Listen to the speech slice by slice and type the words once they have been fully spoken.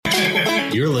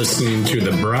You're listening to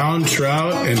the Brown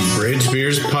Trout and Bridge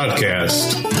Beers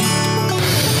podcast.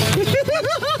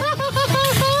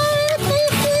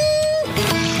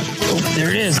 Oh, there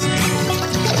it is.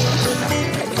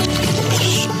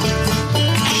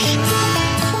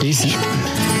 Decent.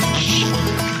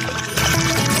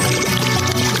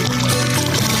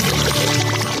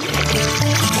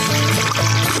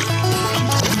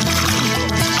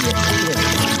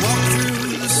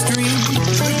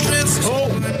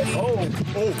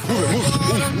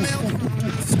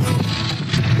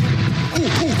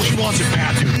 She wants it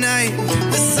bad.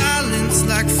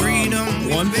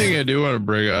 One thing I do want to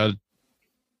bring up,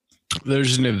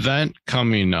 there's an event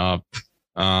coming up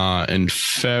in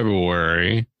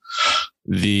February.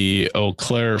 The Eau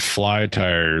Claire Fly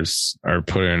Tires are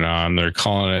putting on. They're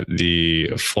calling it the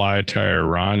Fly Tire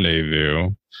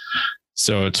Rendezvous.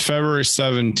 So it's February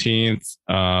 17th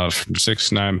from 6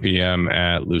 to 9 p.m.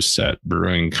 at Lucette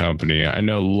Brewing Company. I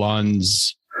know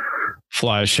Lund's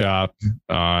Fly Shop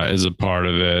is a part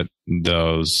of it.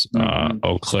 Those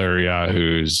Eau Claire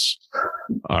Yahoos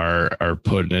are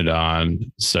putting it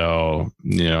on. So,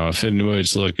 you know, if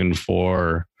anybody's looking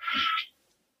for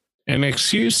an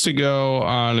excuse to go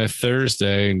on a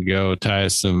Thursday and go tie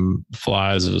some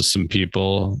flies with some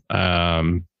people,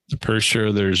 for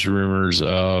sure there's rumors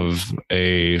of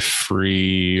a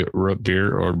free root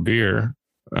beer or beer,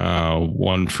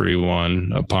 one free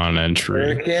one upon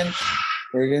entry.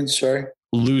 Where again? Sorry.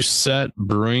 Lucette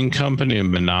Brewing Company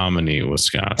in Menominee,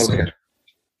 Wisconsin. Okay.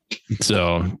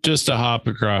 So just a hop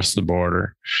across the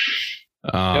border.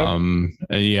 And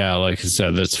yeah, like I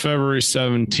said, that's February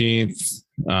 17th.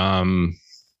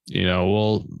 You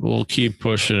know, we'll keep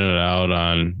pushing it out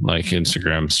on like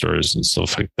Instagram stories and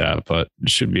stuff like that, but it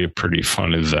should be a pretty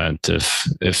fun event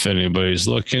if anybody's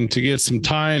looking to get some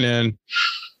tying in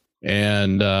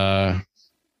and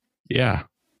yeah,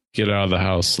 get out of the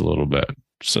house a little bit.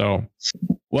 So,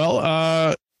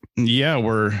 well, yeah,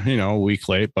 we're, you know, a week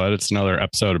late, but it's another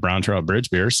episode of Brown Trout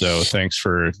Bridge Beer. So thanks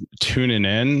for tuning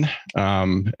in.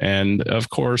 And of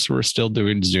course, we're still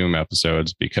doing Zoom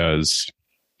episodes because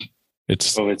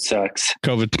COVID sucks.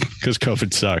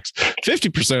 COVID sucks.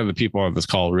 50% of the people on this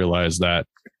call realize that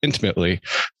intimately.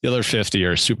 The other 50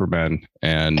 are Supermen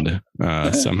and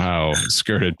somehow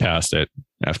skirted past it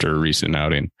after a recent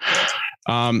outing.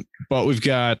 But we've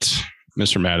got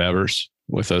Mr. Matt Evers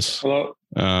with us. Hello.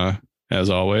 As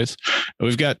always.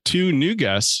 We've got two new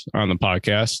guests on the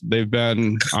podcast. They've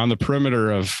been on the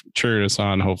perimeter of cheering us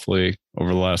on, hopefully,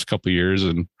 over the last couple of years.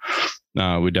 And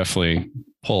we definitely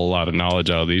pull a lot of knowledge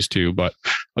out of these two, but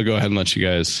I'll go ahead and let you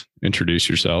guys introduce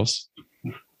yourselves.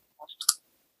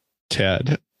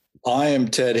 Ted. I am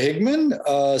Ted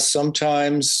Higman,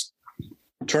 sometimes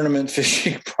tournament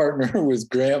fishing partner with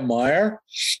Grant Meyer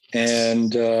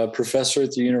and professor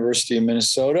at the University of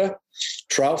Minnesota,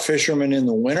 trout fisherman in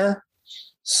the winter,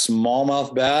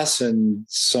 smallmouth bass, and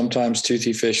sometimes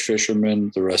toothy fish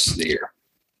fisherman the rest of the year.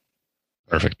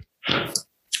 Perfect.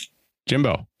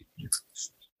 Jimbo.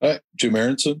 Hi, Jim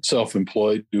Aronson,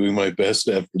 self-employed, doing my best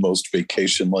to have the most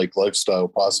vacation-like lifestyle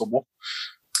possible.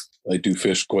 I do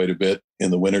fish quite a bit in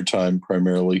the wintertime,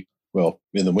 primarily. Well,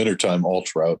 in the wintertime, all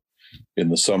trout. In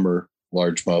the summer,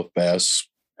 largemouth bass,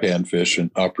 panfish,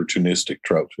 and opportunistic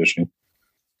trout fishing.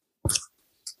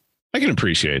 I can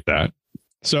appreciate that.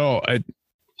 So I'm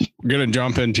going to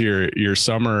jump into your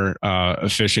summer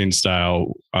fishing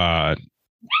style. How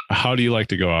do you like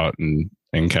to go out and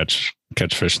catch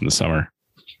fish in the summer?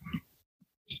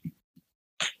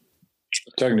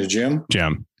 Talking to Jim?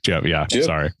 Jim. Yeah. Jim.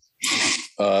 Sorry.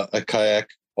 I kayak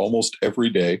almost every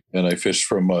day, and I fish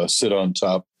from a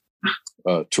sit-on-top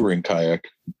touring kayak,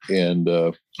 and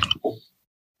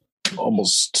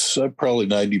almost probably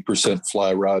 90%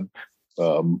 fly rod,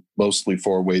 mostly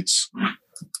 4 weights.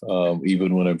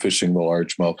 Even when I'm fishing the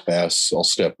largemouth bass, I'll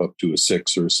step up to a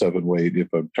 6 or 7 weight if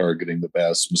I'm targeting the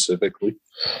bass specifically,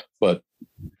 but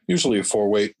usually a 4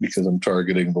 weight because I'm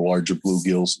targeting the larger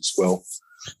bluegills as well,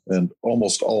 and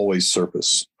almost always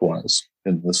surface flies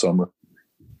in the summer.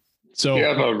 So you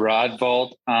have a rod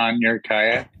vault on your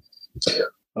kayak?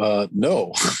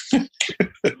 No.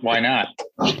 Why not?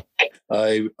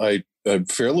 I'm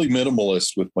fairly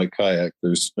minimalist with my kayak.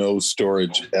 There's no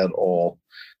storage at all.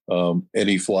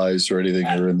 Any flies or anything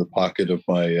are in the pocket of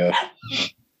my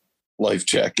life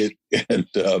jacket, and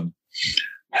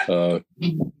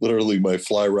literally my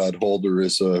fly rod holder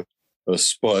is a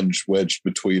sponge wedged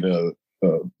between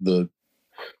the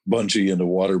bungee and a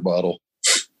water bottle.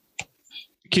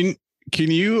 Can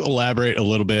you elaborate a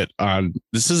little bit on,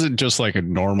 this isn't just like a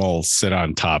normal sit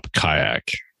on top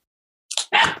kayak.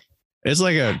 It's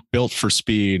like a built for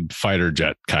speed fighter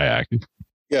jet kayak.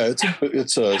 Yeah,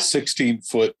 it's a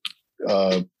 16-foot.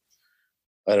 I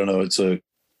don't know. It's a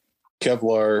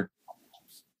Kevlar,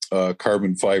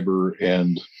 carbon fiber,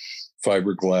 and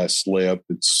fiberglass layup.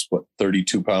 It's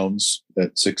 32 pounds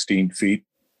at 16 feet,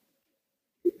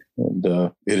 and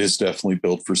it is definitely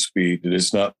built for speed.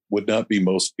 It would not be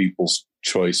most people's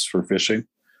choice for fishing,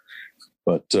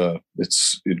 but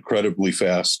it's incredibly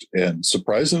fast and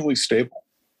surprisingly stable.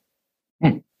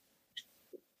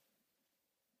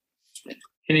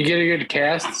 Can you get a good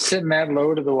cast sitting that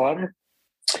low to the water?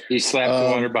 You slap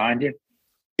the water behind you?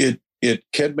 It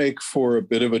can make for a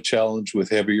bit of a challenge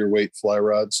with heavier weight fly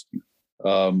rods.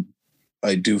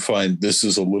 I do find this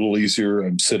is a little easier.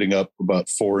 I'm sitting up about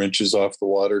 4 inches off the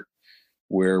water,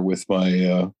 where with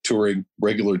my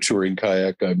regular touring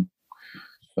kayak, I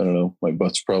don't know, my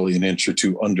butt's probably an inch or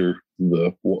two under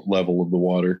the level of the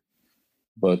water.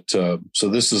 But so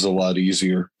this is a lot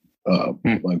easier,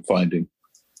 I'm finding.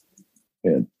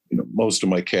 And, most of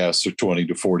my casts are 20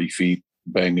 to 40 feet,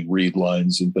 banging reed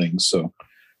lines and things. So,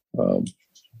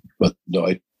 but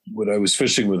no, when I was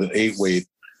fishing with an 8-weight,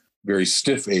 very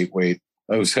stiff 8-weight,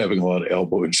 I was having a lot of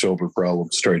elbow and shoulder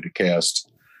problems trying to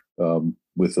cast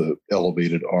with an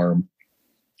elevated arm.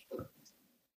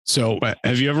 So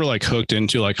have you ever hooked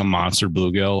into a monster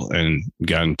bluegill and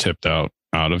gotten tipped out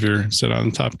of your sit on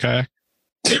the top kayak?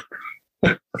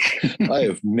 I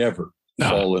have never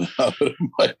fallen out of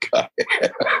my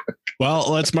kayak.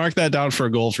 Well, let's mark that down for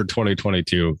a goal for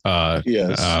 2022.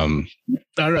 Yes. I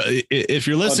don't know if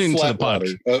you're listening to the pod.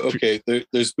 Okay.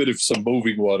 There's been some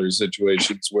moving water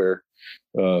situations where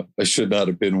I should not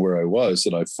have been where I was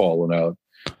and I've fallen out,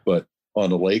 but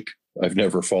on a lake, I've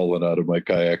never fallen out of my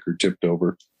kayak or tipped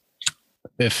over.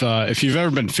 If you've ever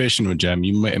been fishing with Jim,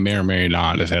 you may or may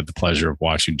not have had the pleasure of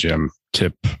watching Jim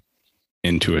tip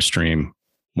into a stream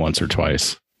once or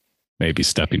twice, maybe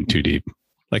stepping too deep,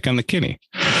 like on the Kinney.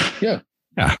 Yeah,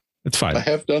 it's fine. I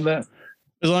have done that.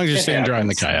 As long as you're staying dry in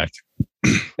the kayak.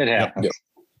 It happens.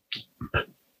 Yep.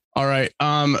 All right.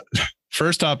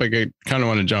 First topic I kind of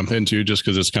want to jump into just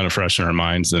because it's kind of fresh in our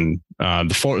minds. And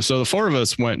the four of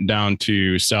us went down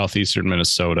to southeastern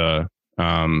Minnesota,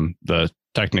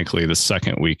 technically the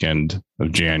second weekend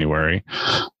of January,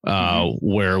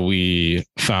 where we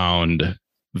found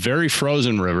very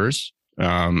frozen rivers.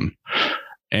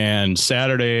 And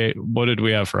Saturday, what did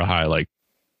we have for a high?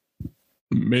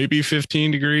 Maybe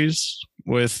 15 degrees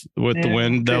with the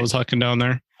wind that was hucking down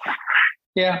there.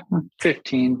 Yeah,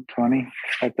 15, 20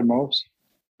 at the most.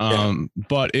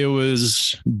 But it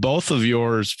was both of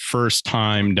yours first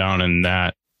time down in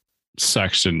that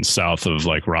section south of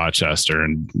Rochester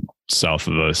and south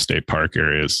of the state park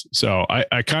areas. So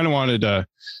I kind of wanted to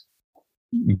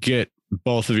get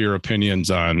both of your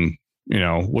opinions on,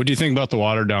 what do you think about the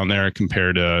water down there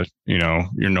compared to,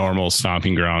 your normal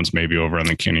stomping grounds, maybe over on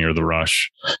the Kinney or the Rush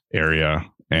area,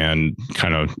 and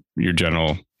kind of your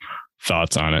general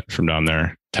thoughts on it from down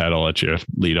there. Ted, I'll let you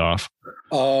lead off.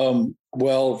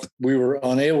 Well, we were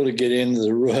unable to get into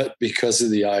the rut because of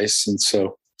the ice. And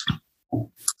so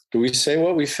do we say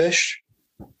what we fish?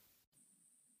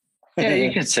 Yeah,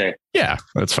 you can say. Yeah,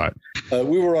 that's fine.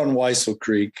 We were on Weissel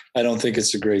Creek. I don't think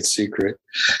it's a great secret.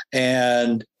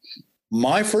 And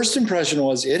my first impression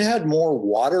was it had more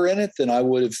water in it than I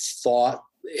would have thought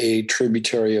a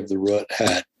tributary of the Rut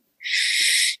had.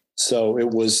 So it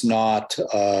was not,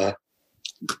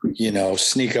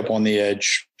 sneak up on the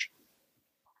edge,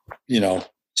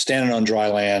 standing on dry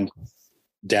land,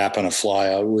 dapping a fly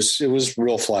out. It was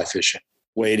real fly fishing,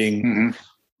 wading,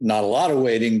 not a lot of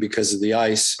wading because of the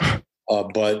ice,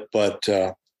 but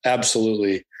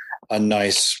absolutely a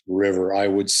nice river. I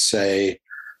would say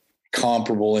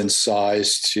comparable in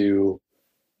size to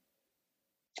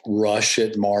Rush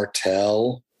at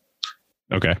Martell.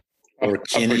 Okay. Or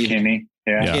Kinney. Kinney.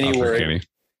 Yeah.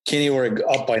 Kinney were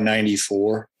up by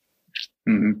 94.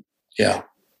 Mm-hmm. Yeah.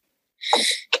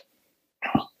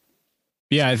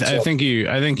 Yeah, I think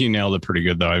you nailed it pretty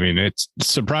good though. I mean, it's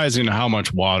surprising how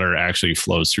much water actually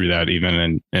flows through that,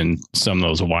 even in some of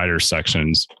those wider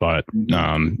sections. But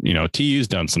TU's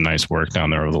done some nice work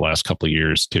down there over the last couple of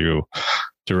years to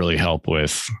really help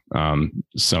with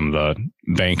some of the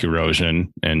bank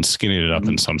erosion and skinning it up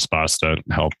in some spots to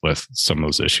help with some of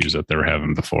those issues that they were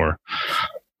having before.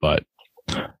 But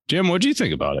Jim, what do you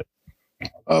think about it?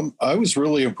 I was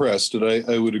really impressed, and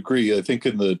I would agree. I think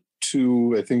it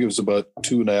was about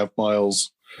 2.5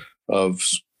 miles of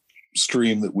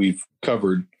stream that we've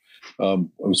covered. I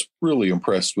was really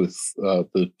impressed with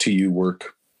the TU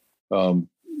work.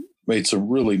 Made some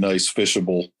really nice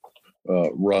fishable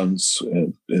runs,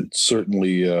 and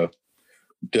certainly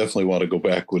definitely want to go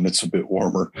back when it's a bit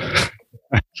warmer.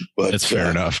 But that's fair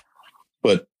enough.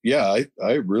 But yeah,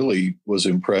 I really was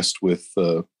impressed with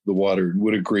the water and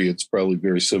would agree it's probably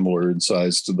very similar in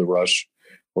size to the Rush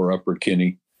or Upper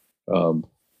Kinney. And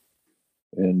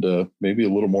maybe a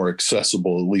little more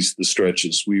accessible, at least the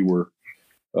stretches we were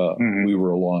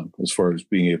along, as far as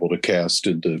being able to cast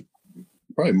into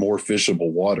probably more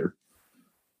fishable water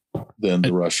than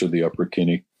the Rush or the Upper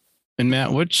Kinney. And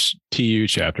Matt, which TU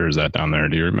chapter is that down there?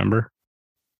 Do you remember?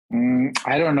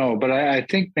 I don't know, but I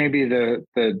think maybe the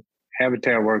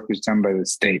habitat work was done by the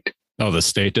state. Oh, the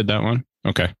state did that one?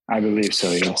 Okay. I believe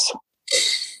so, yes.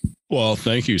 Well,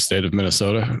 thank you, state of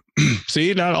Minnesota.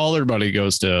 See, not all their money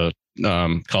goes to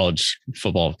college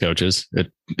football coaches.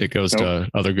 It goes to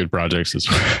other good projects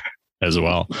as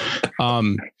well.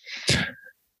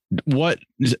 What,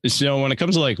 so when it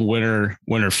comes to like winter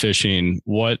fishing,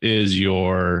 what is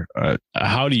your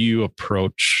how do you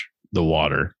approach the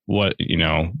water? What,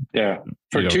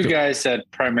 for two guys that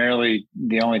primarily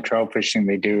the only trout fishing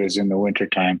they do is in the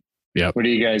wintertime. Yeah. How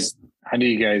do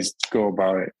you guys go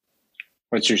about it?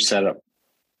 What's your setup?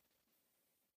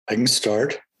 I can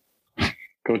start.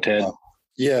 Go, Ted.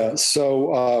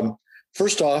 So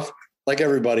first off, like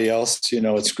everybody else,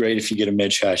 it's great if you get a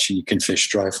midge hatch and you can fish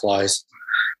dry flies.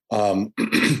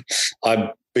 I've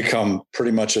become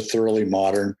pretty much a thoroughly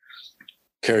modern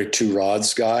carry 2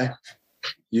 rods guy.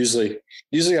 Usually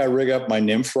I rig up my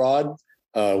nymph rod,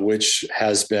 which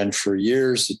has been for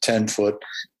years a 10-foot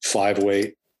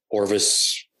 5-weight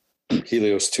Orvis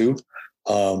Helios 2.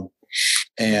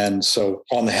 And so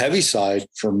on the heavy side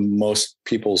for most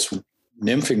people's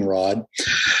nymphing rod,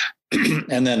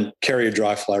 and then carry a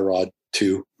dry fly rod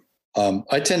too.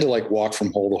 I tend to like walk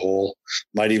from hole to hole,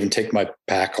 might even take my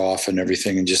pack off and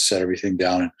everything and just set everything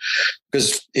down.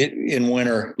 Because in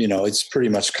winter, it's pretty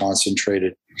much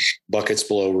concentrated buckets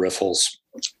below riffles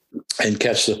and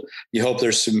you hope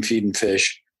there's some feeding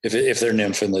fish if they're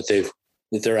nymphing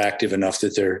that they're active enough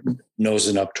that they're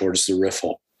nosing up towards the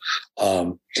riffle.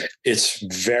 It's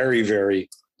very, very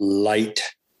light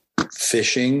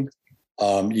fishing.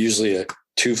 Usually a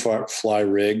 2-fly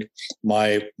rig.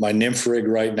 My nymph rig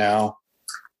right now,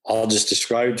 I'll just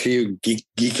describe it to you,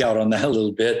 geek out on that a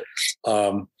little bit.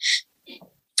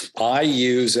 I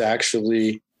use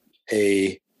actually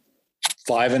a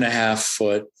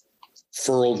 5.5-foot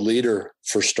furled leader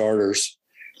for starters,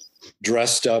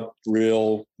 dressed up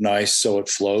real nice so it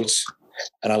floats.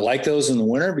 And I like those in the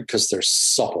winter because they're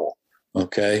supple.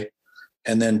 Okay.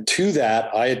 And then to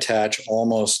that, I attach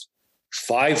almost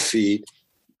 5 feet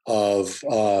of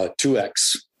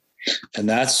 2X. And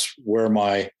that's where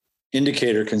my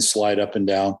indicator can slide up and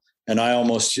down. And I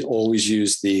almost always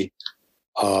use the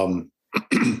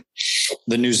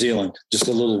New Zealand, just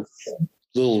a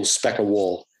little speck of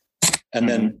wool. And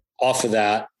then off of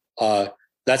that,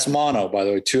 that's mono, by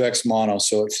the way, 2X mono,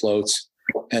 so it floats.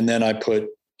 And then I put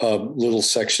little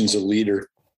sections of leader,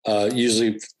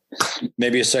 usually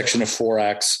maybe a section of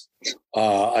 4X.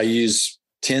 I use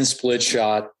 10 split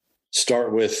shot,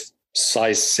 start with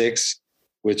size 6,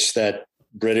 which that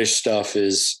British stuff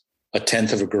is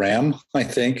 1/10 of a gram, I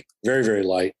think. Very, very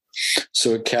light.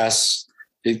 So it casts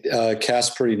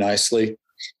pretty nicely.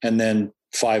 And then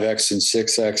 5X and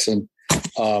 6X. And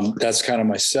that's kind of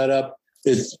my setup.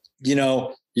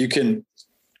 You can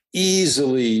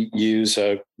easily use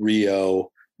a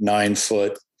Rio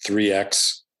 9-foot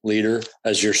 3X leader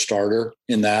as your starter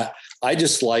in that. I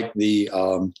just like the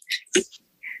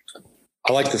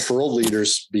furled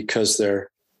leaders because they're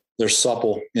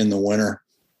supple in the winter.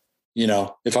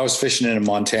 If I was fishing in a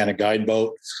Montana guide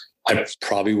boat, I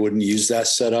probably wouldn't use that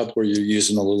setup where you're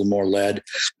using a little more lead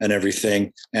and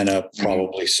everything, and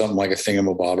probably something like a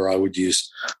thingamabobber. I would use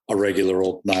a regular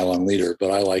old nylon leader,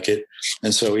 but I like it.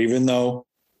 And so even though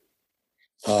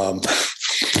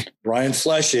Brian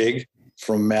Fleshig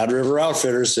from Mad River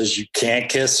Outfitters says you can't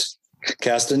cast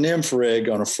a nymph rig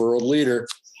on a furled leader,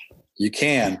 you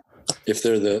can if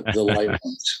they're the light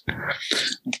ones.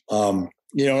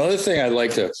 Another thing I'd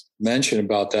like to mention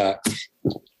about that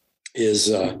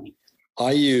is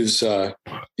I use, I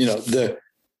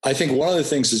think one of the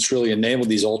things that's really enabled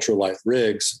these ultralight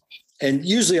rigs, and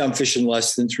usually I'm fishing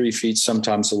less than 3 feet,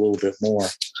 sometimes a little bit more,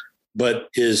 but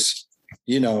is,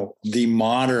 the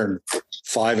modern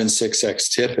 5 and 6X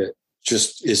tippet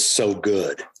just is so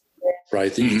good,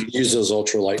 right? That you can use those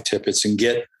ultralight tippets and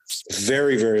get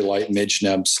very, very light midge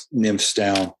nymphs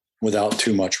down without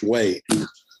too much weight.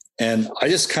 And I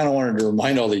just kind of wanted to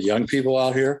remind all the young people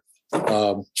out here,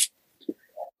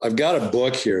 I've got a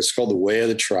book here. It's called The Way of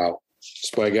the Trout.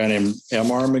 It's by a guy named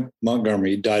M.R.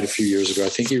 Montgomery. He died a few years ago. I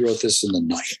think he wrote this in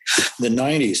the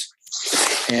 90s.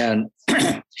 And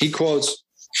he quotes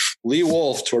Lee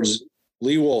Wolf towards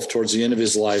Lee Wolf towards the end of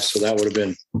his life. So that would have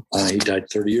been, he died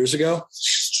 30 years ago.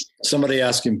 Somebody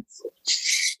asked him,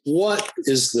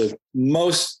 what's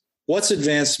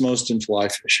advanced most in fly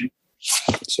fishing?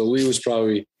 So Lee was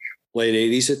probably late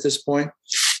 80s at this point.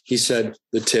 He said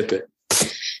the tippet,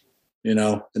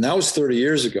 and that was 30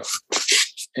 years ago.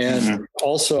 And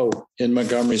also in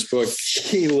Montgomery's book,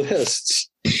 he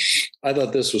lists, I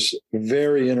thought this was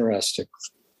very interesting.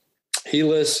 He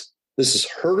lists, this is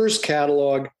Herder's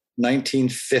Catalog,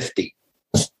 1950.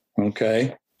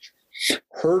 Okay.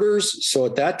 Herder's. So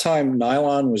at that time,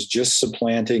 nylon was just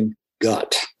supplanting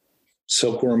gut,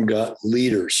 silkworm gut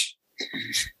leaders.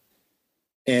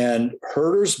 And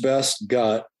Herder's best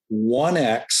gut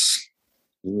 1X.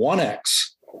 What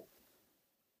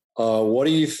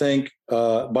do you think?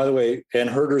 By the way, and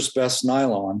Herder's best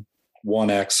nylon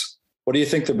 1X. What do you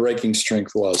think the breaking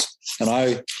strength was? And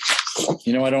I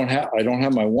don't have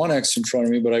my 1X in front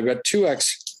of me, but I've got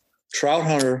 2X Trout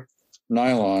Hunter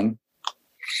nylon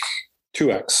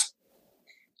 2X.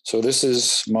 So this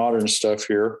is modern stuff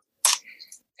here.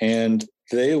 And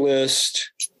they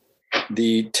list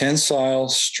the tensile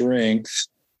strength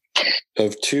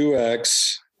of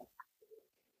 2X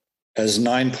as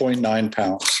 9.9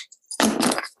 pounds.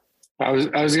 I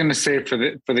was going to say for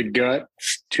the gut,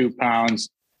 2 pounds.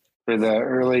 For the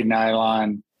early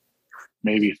nylon,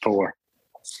 maybe 4.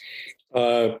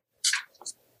 The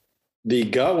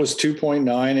gut was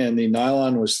 2.9 and the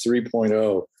nylon was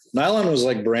 3.0. Nylon was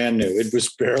like brand new. It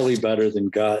was barely better than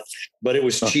gut, but it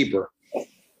was cheaper.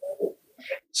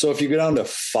 So if you go down to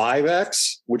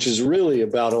 5X, which is really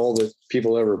about all that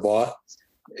people ever bought,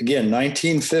 again,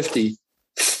 1950,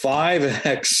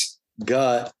 5X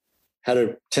gut had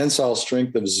a tensile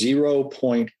strength of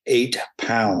 0.8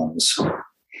 pounds.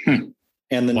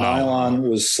 And the nylon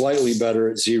was slightly better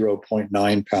at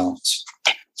 0.9 pounds.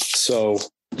 So,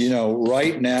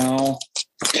 right now,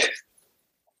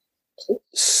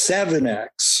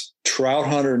 7X Trout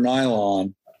Hunter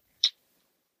nylon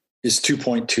is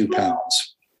 2.2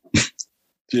 pounds.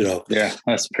 Yeah,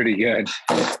 that's pretty good.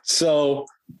 So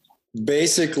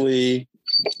basically,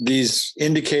 these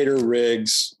indicator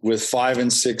rigs with 5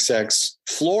 and 6X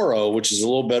fluoro, which is a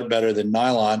little bit better than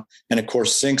nylon, and of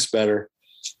course sinks better,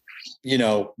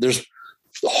 there's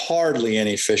hardly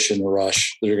any fish in the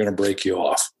rush that are going to break you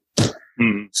off.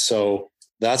 So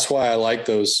that's why I like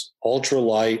those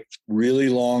ultralight, really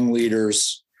long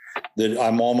leaders that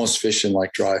I'm almost fishing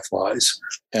like dry flies.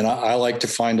 And I like to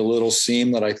find a little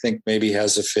seam that I think maybe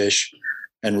has a fish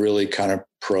and really kind of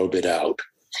probe it out.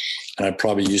 And I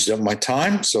probably used up my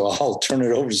time, so I'll turn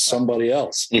it over to somebody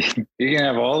else. You can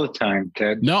have all the time,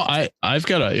 Ted. No, I've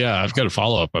got a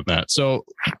follow up on that. So,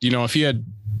 if you had,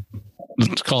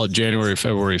 let's call it January,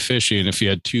 February fishing, if you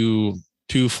had two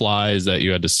flies that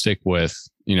you had to stick with,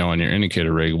 on your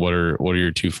indicator rig, what are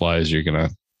your 2 flies you're going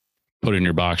to put in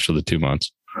your box for the 2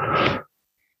 months?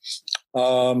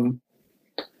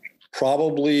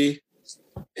 Probably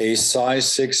a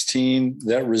size 16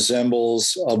 that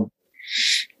resembles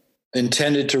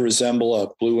intended to resemble a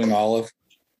blue wing olive,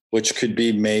 which could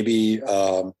be maybe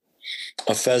a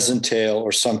pheasant tail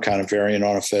or some kind of variant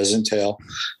on a pheasant tail,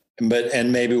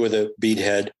 and maybe with a bead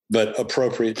head, but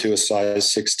appropriate to a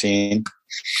size 16.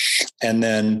 And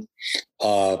then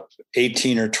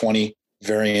 18 or 20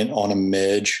 variant on a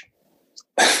midge,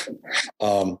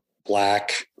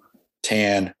 black,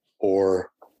 tan,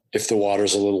 or if the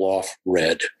water's a little off,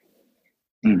 red.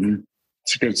 Mm-hmm.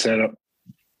 It's a good setup.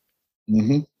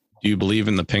 Mm-hmm. Do you believe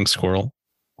in the pink squirrel?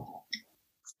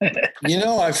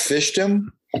 I've fished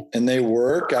them and they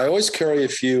work. I always carry a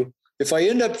few. If I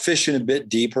end up fishing a bit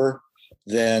deeper,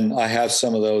 then I have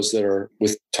some of those that are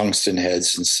with tungsten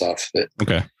heads and stuff.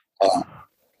 Okay.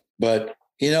 But,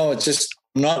 it's just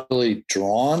not really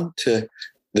drawn to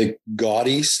the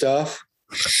gaudy stuff.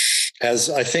 As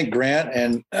I think Grant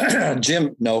and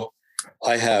Jim know,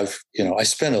 I have, I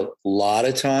spend a lot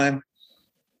of time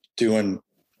doing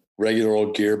regular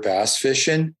old gear bass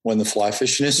fishing when the fly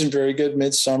fishing isn't very good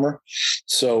midsummer.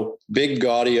 So big,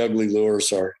 gaudy, ugly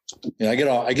lures are, I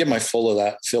get my fill of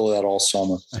that all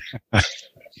summer.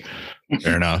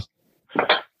 Fair enough.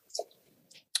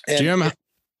 And Jim,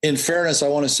 in fairness, I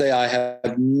want to say I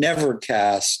have never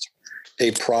cast a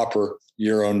proper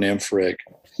Euro nymph rig.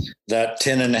 That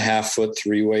 10.5-foot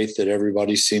 3-weight that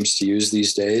everybody seems to use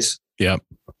these days. Yep.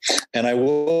 And I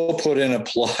will put in a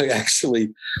plug, actually,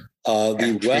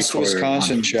 the West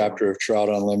Wisconsin chapter of Trout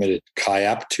Unlimited,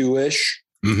 Kayaptu-ish.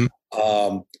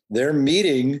 Mm-hmm. They're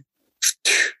meeting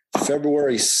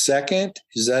February 2nd.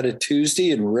 Is that a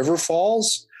Tuesday in River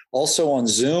Falls? Also on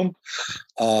Zoom.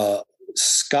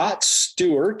 Scott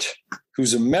Stewart,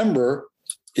 who's a member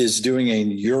is doing a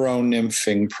Euro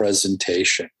nymphing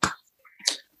presentation.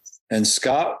 And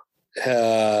Scott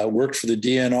worked for the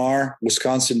DNR,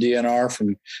 Wisconsin DNR,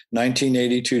 from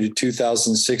 1982 to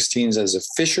 2016 as a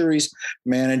fisheries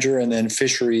manager and then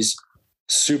fisheries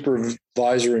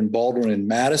supervisor in Baldwin and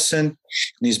Madison. And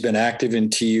he's been active in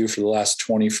TU for the last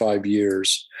 25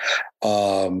 years.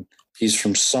 He's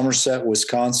from Somerset,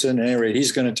 Wisconsin. At any rate,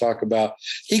 he's going to talk about,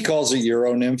 he calls it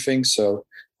Euro nymphing. So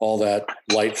all that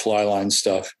light fly line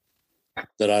stuff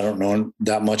that I don't know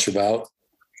that much about.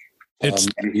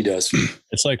 He does.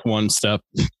 It's like one step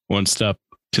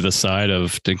to the side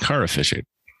of tenkara fishing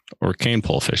or cane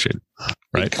pole fishing,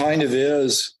 right? It kind of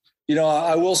is. You know,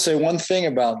 I will say one thing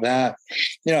about that.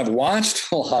 You know, I've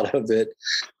watched a lot of it,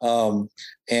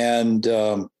 and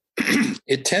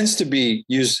it tends to be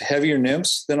use heavier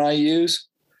nymphs than I use,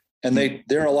 and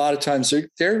there are a lot of times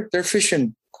they're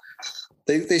fishing.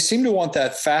 They seem to want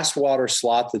that fast water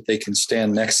slot that they can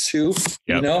stand next to, yep.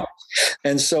 You know,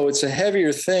 and so it's a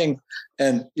heavier thing.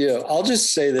 And you know, I'll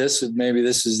just say this, and maybe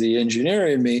this is the engineer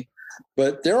in me,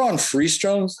 but they're on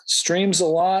freestone streams a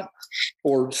lot,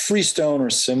 or freestone or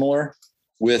similar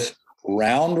with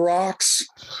round rocks.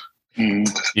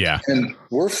 Yeah, and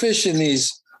we're fishing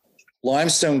these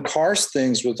limestone karst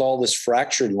things with all this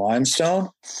fractured limestone,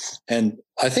 and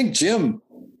I think Jim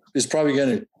is probably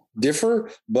going to differ,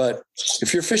 but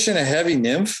if you're fishing a heavy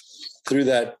nymph through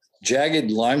that jagged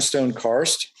limestone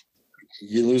karst,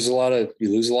 you lose a lot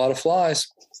of flies.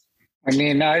 I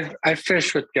mean, I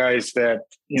fish with guys that,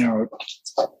 you know,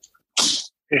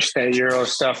 fish that Euro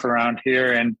stuff around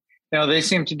here, and you know, they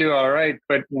seem to do all right.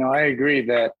 But you know, I agree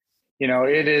that, you know,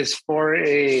 it is for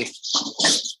a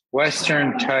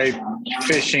Western type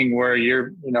fishing where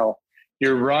your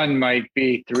run might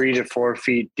be 3 to 4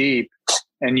 feet deep.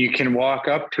 And you can walk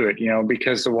up to it, you know,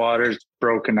 because the water's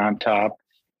broken on top.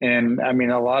 And I mean,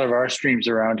 a lot of our streams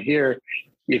around here,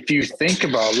 if you think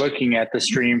about looking at the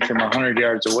stream from 100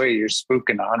 yards away, you're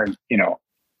spooking 100, you know,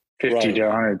 50 right. to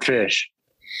 100 fish,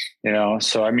 you know.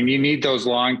 So, I mean, you need those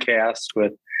long casts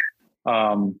with,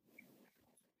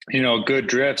 you know, good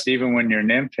drifts, even when you're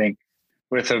nymphing,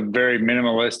 with a very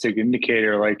minimalistic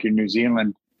indicator like your New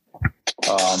Zealand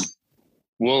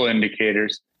wool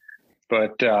indicators.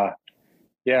 But,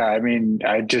 yeah, I mean,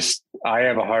 I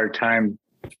have a hard time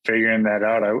figuring that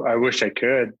out. I wish I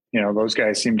could. You know, those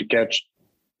guys seem to catch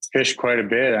fish quite a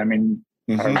bit. I mean,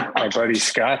 our buddy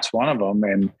Scott's one of them,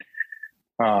 and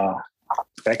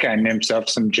that guy nymphs up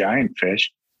some giant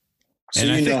fish. So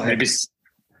and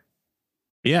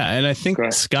I think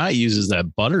Scott uses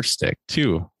that butter stick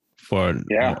too for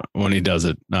when he does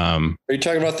it. Are you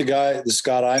talking about the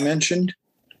Scott I mentioned?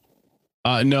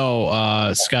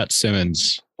 No, Scott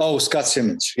Simmons. Oh, Scott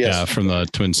Simmons. Yes. Yeah, from the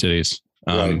Twin Cities.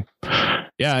 Right.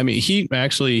 Yeah, I mean, he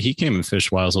came and fished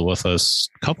Wowza with us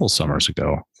a couple summers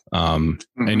ago. And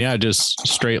yeah, just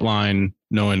straight line,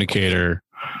 no indicator,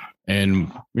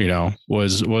 and you know,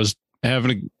 was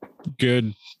having a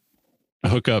good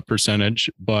hookup percentage.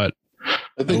 But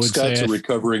I think Scott's a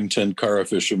recovering tenkara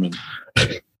fisherman.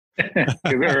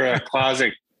 Or a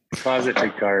closet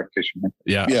tenkara fisherman.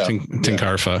 Yeah.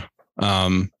 Tenkarfa.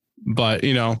 But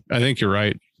you know, I think you're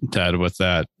right, Ted, with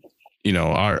that. You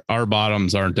know, our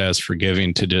bottoms aren't as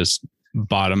forgiving to just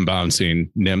bottom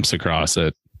bouncing nymphs across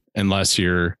it, unless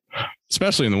you're,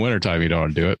 especially in the wintertime, you don't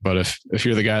want to do it. But if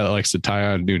you're the guy that likes to tie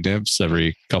on new nymphs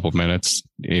every couple of minutes,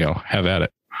 you know, have at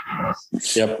it.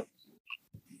 Yep.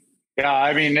 Yeah,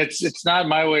 I mean, it's not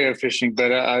my way of fishing,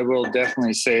 but I will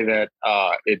definitely say that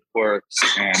it works,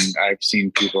 and I've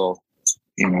seen people,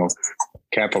 you know,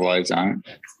 capitalize on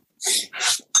it.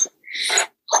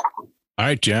 All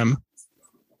right, Jim.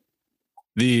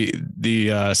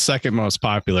 The second most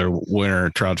popular winter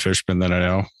trout fisherman that I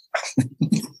know.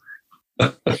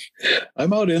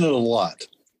 I'm out in it a lot.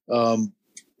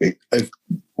 I've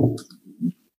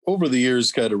over the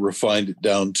years kind of refined it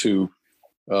down to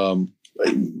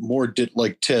more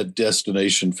like Ted,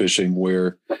 destination fishing,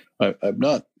 where I'm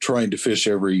not trying to fish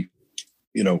every,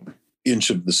 you know, inch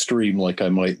of the stream like I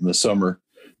might in the summer,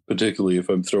 particularly if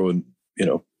I'm throwing, you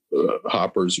know,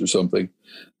 hoppers or something.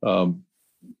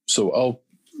 So I'll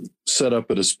set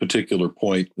up at a particular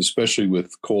point, especially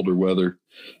with colder weather,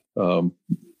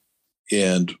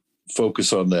 and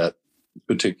focus on that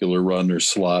particular run or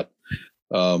slot.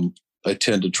 I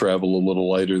tend to travel a little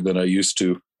lighter than I used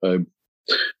to.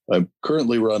 I'm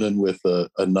currently running with a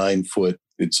 9-foot.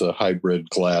 It's a hybrid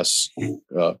glass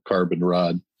carbon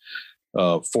rod,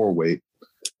 4-weight,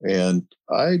 and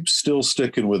I'm still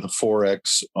sticking with a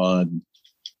 4X on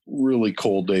really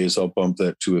cold days. I'll bump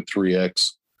that to a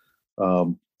 3X,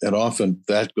 and often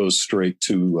that goes straight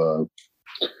to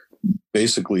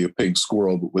basically a pink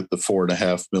squirrel, but with the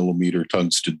 4.5 millimeter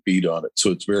tungsten bead on it.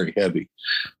 So it's very heavy.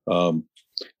 And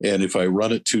if I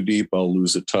run it too deep, I'll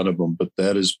lose a ton of them. But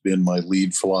that has been my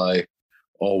lead fly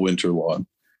all winter long.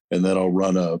 And then I'll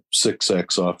run a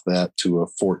 6X off that to a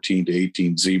 14 to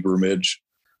 18 zebra midge,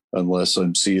 unless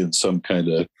I'm seeing some kind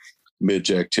of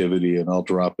midge activity, and I'll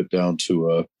drop it down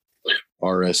to a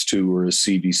RS2 or a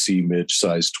CDC midge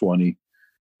size 20.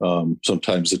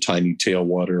 Sometimes a tiny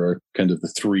tailwater are kind of the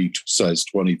 3 size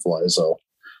 20 flies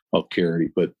I'll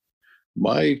carry. But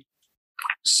my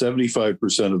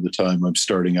 75% of the time I'm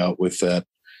starting out with that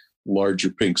larger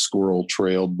pink squirrel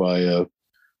trailed by a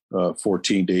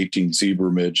 14 to 18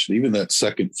 zebra midge. Even that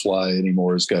second fly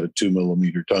anymore has got a 2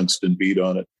 millimeter tungsten bead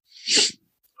on it.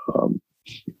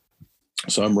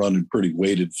 So I'm running pretty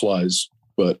weighted flies,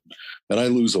 and I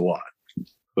lose a lot,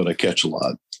 but I catch a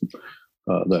lot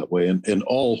that way. And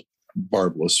all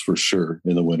barbless for sure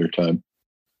in the wintertime,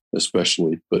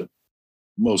 especially, but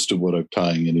most of what I'm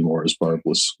tying anymore is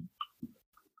barbless.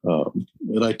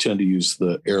 And I tend to use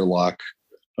the airlock.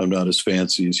 I'm not as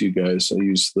fancy as you guys. I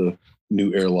use the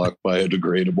new airlock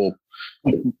biodegradable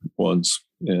ones.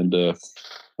 And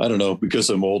I don't know, because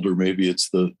I'm older, maybe it's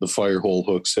the fire hole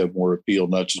hooks have more appeal,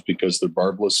 not just because they're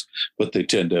barbless, but they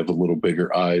tend to have a little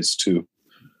bigger eyes too.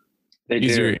 They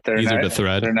Easier do. They're to nice,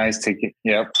 thread. They're nice to get.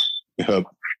 Yep.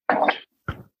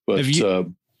 But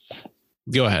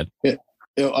Go ahead.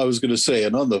 I was going to say,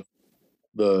 and on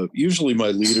the usually my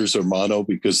leaders are mono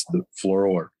because the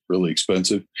fluoro are really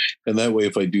expensive. And that way,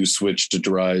 if I do switch to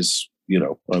dries,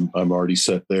 I'm already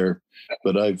set there.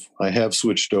 But I have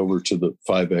switched over to the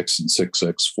 5X and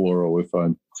 6X fluoro if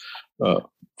I'm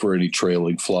for any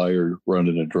trailing fly or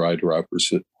running a dry dropper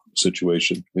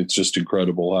situation. It's just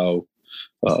incredible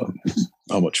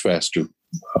how much faster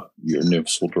your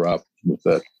nymphs will drop with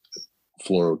that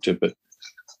fluoro tippet.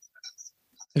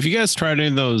 Have you guys tried any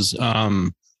of those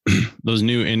those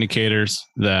new indicators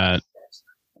that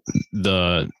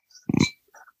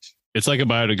it's like a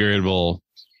biodegradable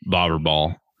bobber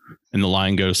ball, and the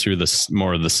line goes through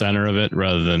more of the center of it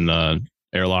rather than the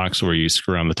airlocks where you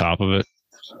screw on the top of it?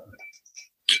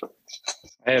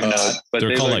 I have not, but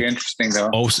they look interesting though.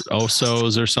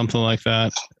 Osos or something like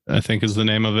that, I think is the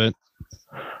name of it.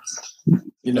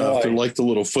 They're like the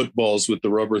little footballs with the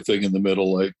rubber thing in the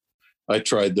middle. I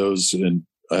tried those, and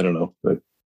I don't know, I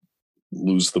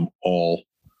lose them all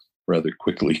rather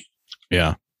quickly.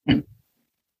 Yeah.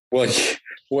 Well,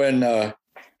 when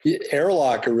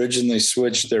Airlock originally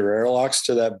switched their airlocks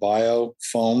to that bio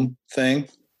foam thing,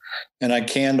 and I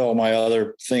canned all my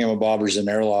other thingamabobbers and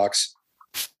airlocks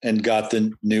and got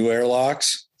the new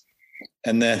airlocks,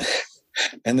 and then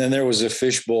there was a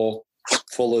fishbowl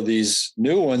full of these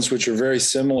new ones, which are very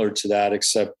similar to that,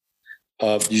 except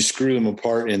you screw them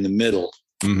apart in the middle.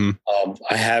 Mm-hmm.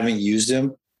 I haven't used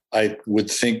them. I would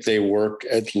think they work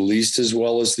at least as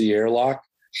well as the airlock,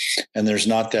 and there's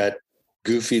not that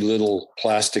goofy little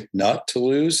plastic nut to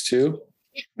lose too.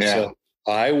 Yeah. So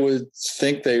I would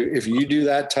think if you do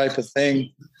that type of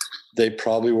thing, they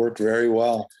probably work very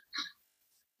well.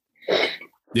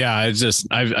 Yeah,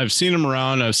 I've seen them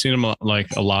around. I've seen them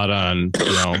like a lot on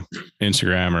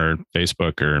Instagram or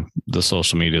Facebook or the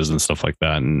social medias and stuff like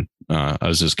that. And I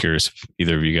was just curious if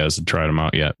either of you guys had tried them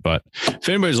out yet. But if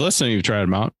anybody's listening, you've tried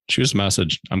them out, shoot us a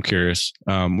message. I'm curious.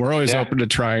 We're always open to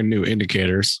trying new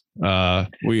indicators.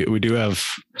 We do have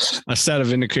a set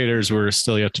of indicators we're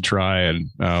still yet to try, and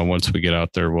once we get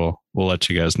out there, we'll let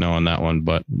you guys know on that one.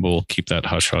 But we'll keep that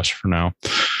hush hush for now.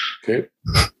 Okay.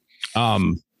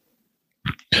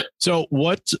 So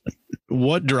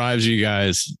what drives you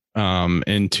guys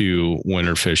into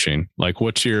winter fishing? Like,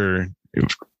 what's your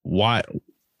why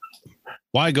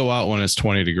go out when it's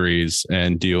 20 degrees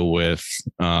and deal with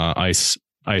ice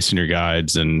in your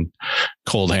guides and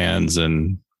cold hands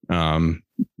and the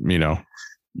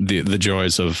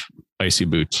joys of icy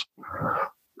boots?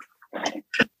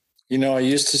 I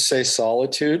used to say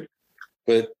solitude,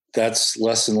 but that's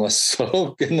less and less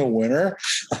so in the winter.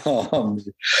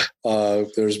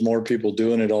 There's more people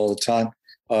doing it all the time.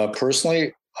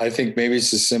 Personally, I think maybe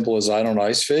it's as simple as I don't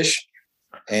ice fish,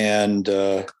 and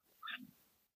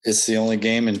it's the only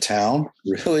game in town,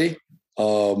 really.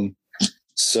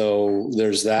 So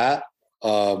there's that.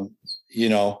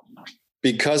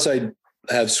 Because I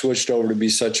have switched over to be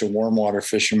such a warm water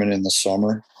fisherman in the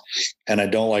summer, and I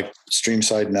don't like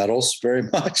streamside nettles very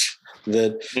much,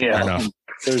 that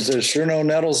there's sure no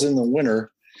nettles in the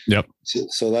winter. Yep.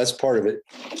 So that's part of it.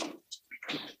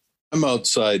 I'm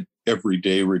outside every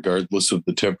day, regardless of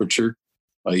the temperature.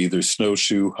 I either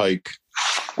snowshoe, hike,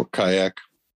 or kayak,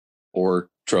 or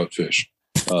trout fish,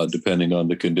 depending on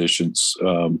the conditions.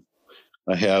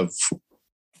 I have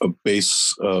a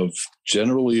base of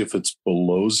generally, if it's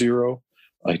below 0,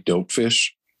 I don't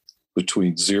fish.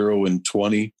 Between 0 and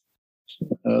 20,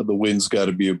 the wind's got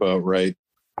to be about right.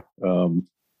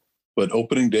 But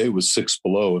opening day was 6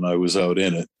 below and I was out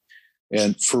in it.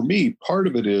 And for me, part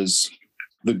of it is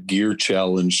the gear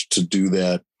challenge to do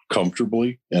that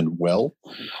comfortably and well.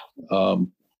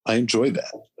 I enjoy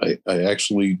that. I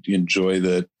actually enjoy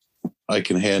that I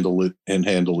can handle it and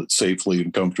handle it safely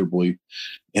and comfortably.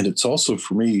 And it's also,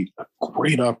 for me, a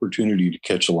great opportunity to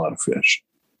catch a lot of fish.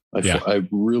 I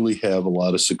really have a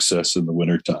lot of success in the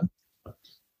wintertime.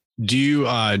 Do you,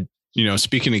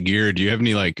 speaking of gear, do you have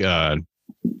any like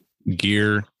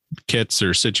gear kits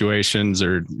or situations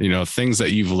or, things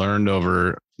that you've learned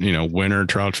over, winter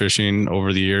trout fishing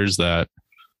over the years that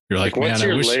you're like, what's man,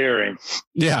 your layering?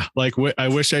 Yeah. Like I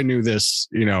wish I knew this,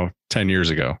 10 years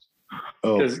ago.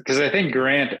 Because I think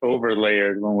Grant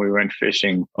overlayered when we went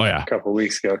fishing a couple of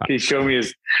weeks ago. He showed me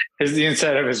the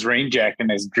inside of his rain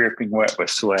jacket is dripping wet with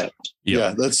sweat.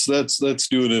 Yeah, that's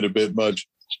doing it a bit much.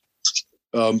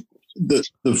 The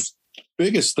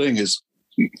biggest thing is,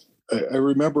 I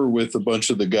remember with a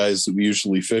bunch of the guys that we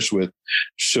usually fish with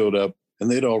showed up and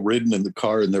they'd all ridden in the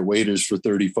car in their waders for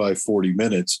 35, 40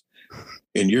 minutes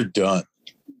and you're done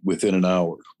within an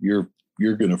hour. You're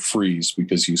going to freeze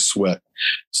because you sweat.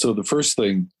 So the first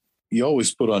thing, you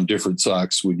always put on different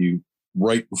socks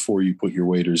right before you put your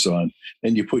waders on,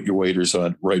 and you put your waders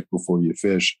on right before you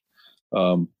fish.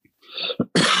 I'm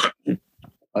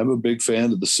a big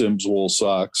fan of the Simms wool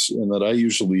socks, and that I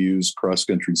usually use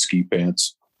cross-country ski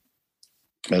pants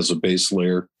as a base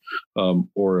layer,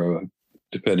 or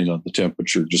depending on the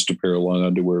temperature, just a pair of long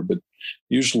underwear. But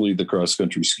usually the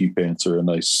cross-country ski pants are a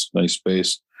nice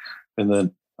base. And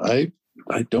then I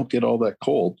don't get all that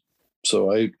cold.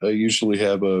 So I usually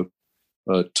have a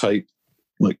tight,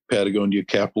 like Patagonia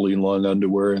Capilene long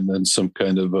underwear, and then some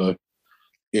kind of a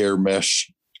air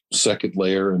mesh second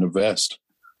layer and a vest.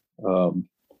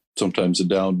 Sometimes a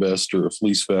down vest or a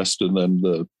fleece vest, and then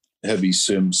the heavy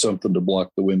Simms, something to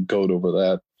block the wind coat over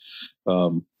that.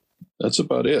 That's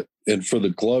about it. And for the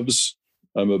gloves,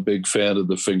 I'm a big fan of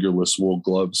the fingerless wool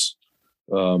gloves.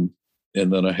 And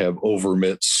then I have over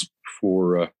mitts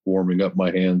for warming up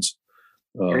my hands.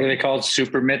 Are they called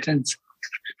super mittens?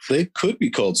 They could be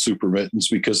called super mittens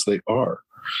because they are.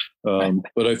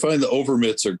 But I find the over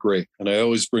mitts are great. And I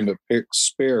always bring a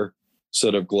spare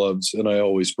set of gloves, and I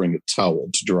always bring a towel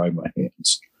to dry my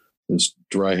hands. Because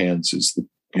dry hands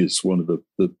is one of the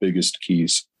biggest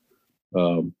keys.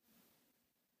 And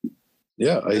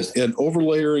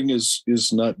overlayering is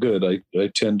not good. I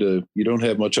tend to, you don't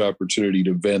have much opportunity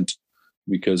to vent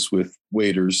because with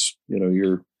waders,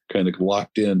 you're kind of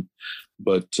locked in,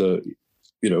 but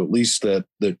at least that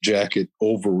jacket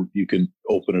over, you can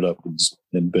open it up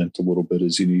and vent a little bit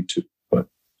as you need to. But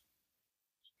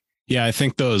yeah, I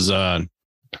think those, if I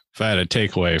had a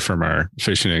takeaway from our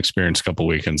fishing experience a couple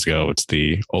weekends ago, it's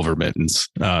the over mittens.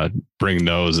 Bring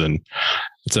those, and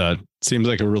seems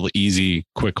like a really easy,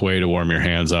 quick way to warm your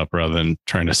hands up rather than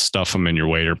trying to stuff them in your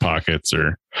wader pockets,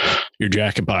 or your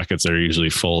jacket pockets are usually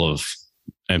full of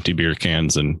empty beer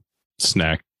cans and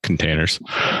snack containers.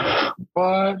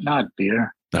 What? Not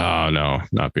beer. Oh, no,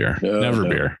 not beer. Never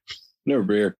beer. Never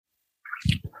beer.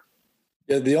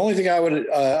 Yeah, the only thing I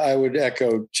would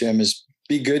echo, Jim, is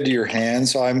be good to your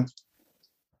hands. I'm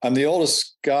the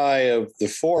oldest guy of the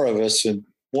four of us, and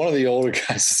one of the older guys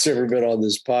that's ever been on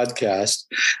this podcast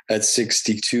at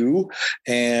 62.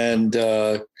 And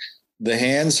the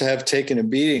hands have taken a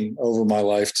beating over my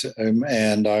lifetime,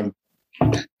 and I'm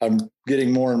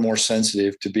getting more and more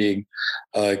sensitive to being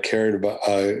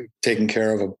taken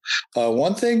care of them.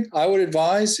 One thing I would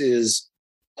advise is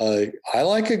I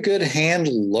like a good hand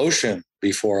lotion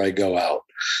before I go out.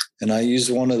 And I use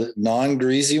one of the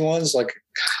non-greasy ones, like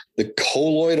the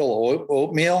colloidal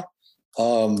oatmeal.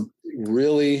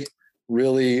 Really,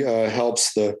 really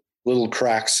helps the little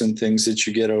cracks and things that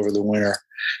you get over the winter.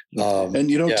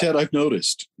 Ted, I've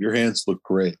noticed your hands look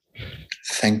great.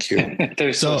 Thank you.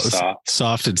 They're so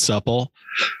soft and supple.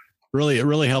 Really, it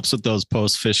really helps with those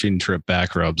post-fishing trip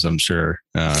back rubs, I'm sure.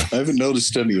 I haven't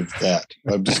noticed any of that.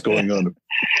 I'm just going on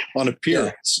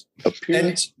appearance. Yeah.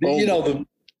 Appearance. And, the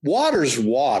water's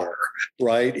water,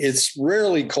 right? It's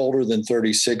rarely colder than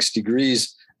 36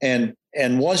 degrees. And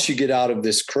once you get out of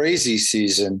this crazy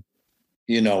season,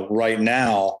 right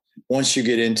now, once you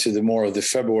get into the more of the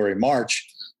February, March,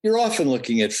 you're often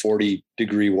looking at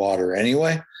 40-degree water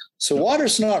anyway. So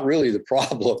water's not really the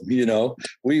problem. We know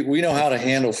how to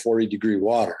handle 40-degree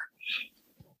water.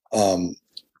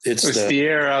 It's the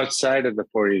air outside of the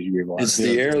 40-degree water. It's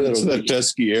the air that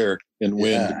dusky air and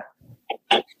wind.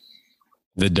 Yeah.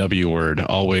 the W word,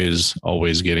 always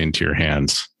getting to your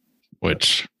hands,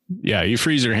 which, yeah, you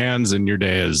freeze your hands and your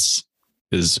day is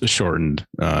shortened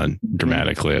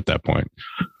dramatically at that point.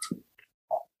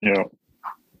 Yeah.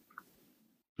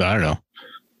 I don't know.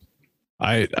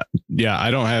 I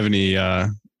don't have any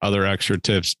other extra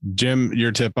tips. Jim,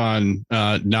 your tip on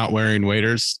not wearing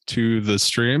waders to the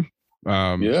stream.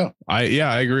 I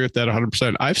agree with that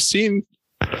 100%. I've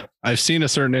seen a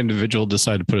certain individual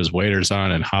decide to put his waders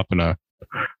on and hop in a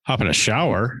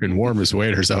shower and warm his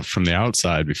waders up from the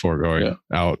outside before going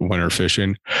out winter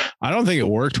fishing. I don't think it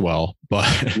worked well,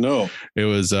 but No, it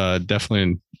was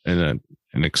definitely an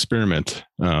experiment.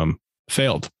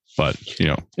 Failed, but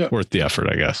worth the effort,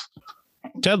 I guess.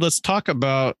 Ted, let's talk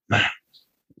about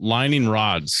lining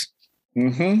rods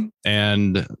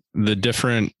and the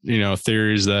different,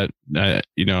 theories that,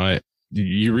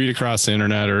 you read across the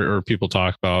internet or people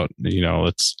talk about, do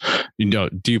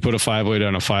you put a 5-weight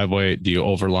on a 5-weight? Do you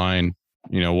overline?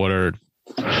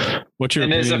 What's your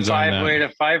opinions on that? And is a 5-weight a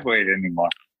 5-weight anymore?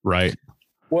 Right.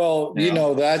 Well,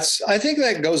 I think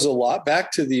that goes a lot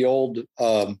back to the old,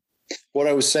 what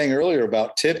I was saying earlier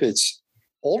about tippets.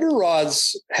 Older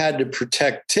rods had to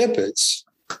protect tippets.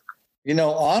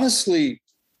 Honestly,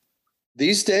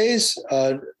 these days,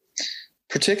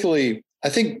 particularly, I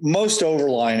think most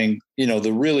overlining,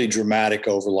 the really dramatic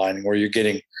overlining where you're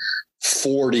getting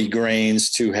 40 grains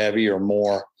too heavy or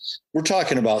more, we're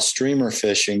talking about streamer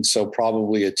fishing. So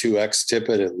probably a 2X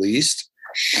tippet at least.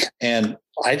 And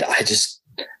I just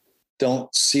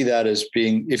don't see that as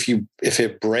being, if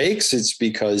it breaks, it's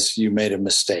because you made a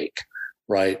mistake,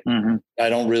 right? Mm-hmm. I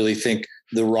don't really think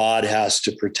the rod has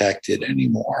to protect it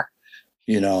anymore,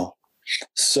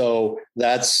 So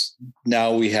that's,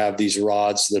 now we have these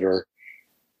rods that are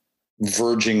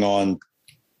verging on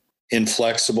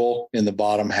inflexible in the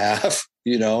bottom half,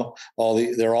 they're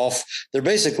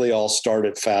basically all start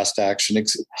at fast action.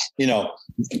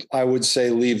 I would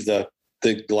say leave the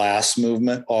glass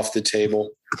movement off the table,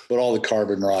 but all the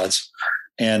carbon rods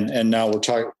and now we're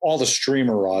talking all the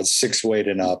streamer rods, 6-weight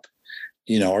and up,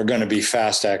 are going to be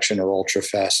fast action or ultra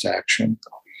fast action.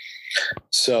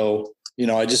 So,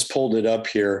 I just pulled it up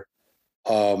here.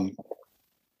 If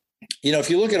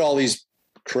you look at all these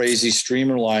crazy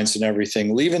streamer lines and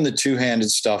everything, leaving the two-handed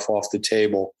stuff off the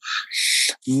table,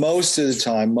 most of the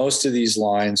time, most of these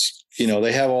lines,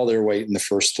 they have all their weight in the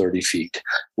first 30 feet,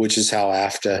 which is how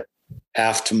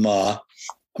AFTMA,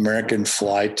 American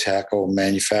Fly Tackle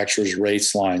Manufacturers,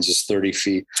 rates lines is 30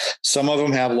 feet. Some of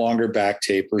them have longer back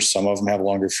tapers. Some of them have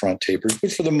longer front tapers,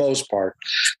 but for the most part,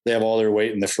 they have all their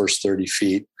weight in the first 30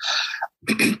 feet.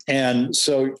 And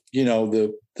so,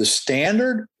 the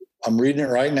standard, I'm reading it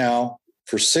right now,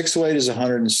 for 6-weight is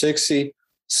 160,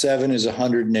 7 is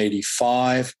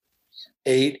 185,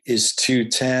 8 is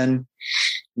 210,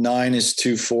 9 is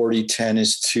 240, 10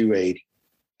 is 280,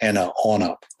 and on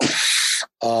up.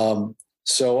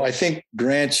 So I think,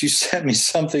 Grant, you sent me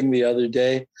something the other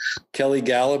day. Kelly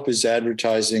Gallup is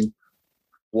advertising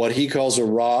what he calls a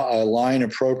line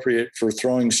appropriate for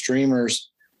throwing streamers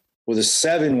with a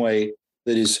 7-weight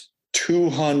that is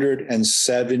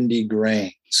 270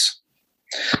 grains.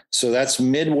 So that's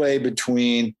midway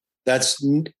between, that's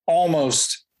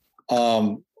almost,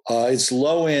 it's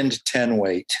low end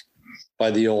 10-weight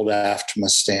by the old AFTMA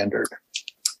standard.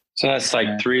 So that's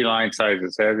like 3 line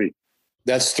sizes heavy.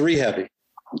 That's 3 heavy.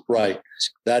 Right.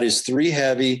 That is 3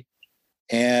 heavy.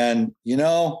 And,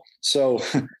 so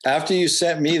after you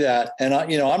sent me that, and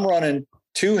I'm running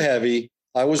 2 heavy,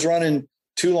 I was running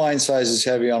 2 line sizes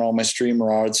heavy on all my stream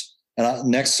rods. And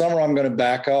next summer, I'm going to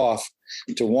back off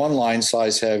to 1 line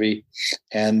size heavy.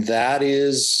 And that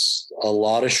is a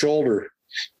lot of shoulder,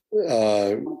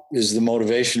 is the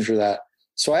motivation for that.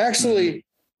 So I actually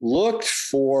looked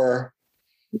for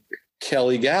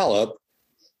Kelly Gallup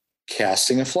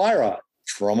casting a fly rod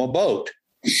from a boat.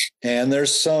 And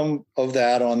there's some of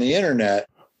that on the internet.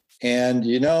 And,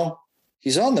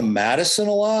 he's on the Madison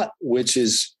a lot, which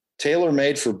is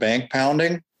tailor-made for bank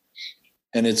pounding.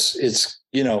 And it's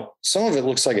some of it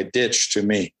looks like a ditch to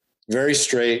me. Very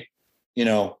straight,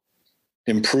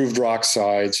 improved rock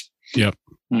sides. Yep.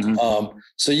 Mm-hmm.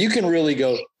 So you can really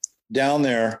go down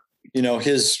there.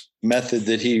 His method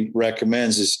that he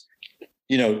recommends is,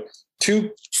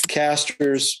 2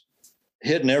 casters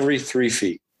hitting every 3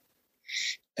 feet.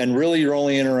 And really you're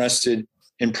only interested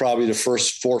in probably the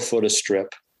first 4 foot of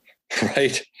strip,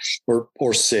 right?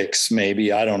 Or 6,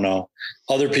 maybe. I don't know.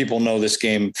 Other people know this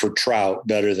game for trout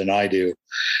better than I do.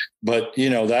 But,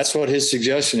 that's what his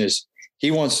suggestion is. He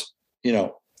wants,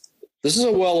 this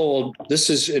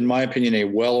is, in my opinion, a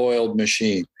well-oiled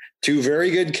machine. 2 very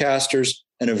good casters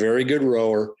and a very good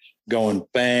rower going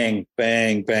bang,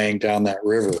 bang, bang down that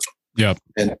river. Yep.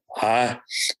 And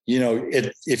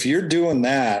if you're doing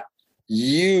that,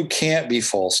 you can't be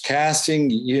false casting.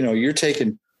 You're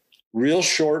taking real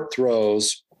short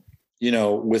throws,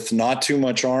 with not too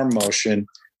much arm motion.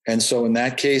 And so in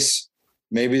that case,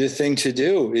 maybe the thing to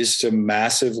do is to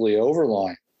massively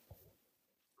overline.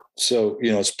 So,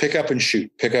 it's pick up and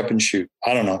shoot.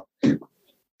 I don't know.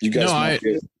 You guys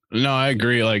I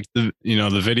agree. Like the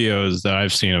videos that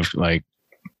I've seen of like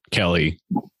Kelly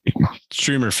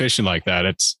streamer fishing like that,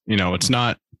 it's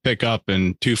not pick up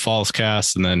and 2 false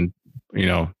casts and then,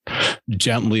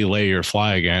 gently lay your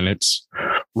fly again. It's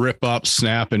rip up,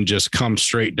 snap, and just come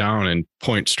straight down and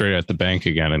point straight at the bank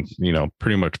again. And,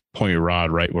 pretty much point your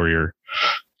rod right where you're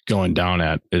going down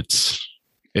at. It's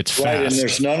fast. Right. And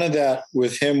there's none of that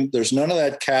with him. There's none of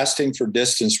that casting for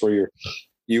distance where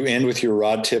you end with your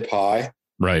rod tip high.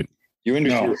 Right. You end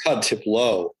with your rod tip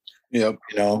low. Yep.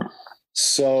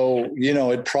 So,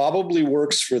 it probably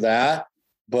works for that,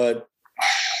 but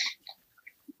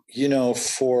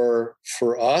for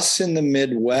us in the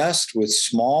Midwest with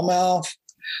smallmouth,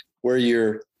 where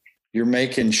you're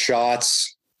making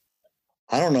shots,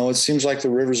 I don't know. It seems like the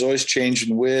river's always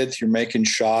changing width. You're making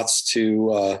shots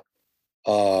to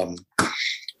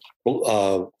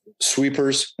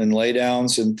sweepers and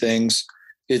laydowns and things.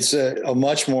 It's a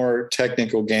much more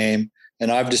technical game.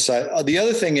 And I've decided the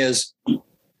other thing is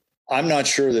I'm not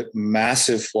sure that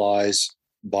massive flies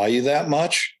buy you that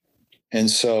much. And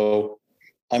so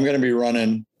I'm going to be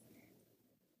running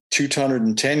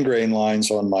 210 grain lines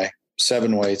on my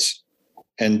 7 weights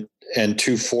and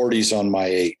 240s on my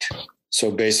 8.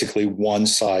 So basically one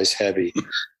size heavy,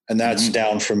 and that's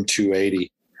down from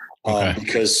 280.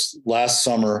 Because last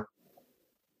summer,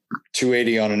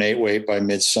 280 on an 8 weight by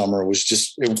midsummer was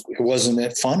just, it wasn't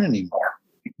that fun anymore.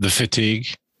 The fatigue.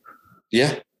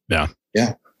 Yeah. Yeah.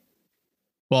 Yeah.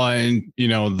 Well, and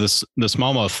the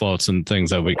smallmouth floats and things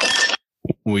that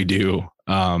we do,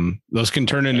 those can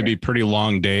turn into be pretty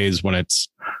long days when it's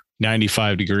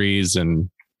 95 degrees and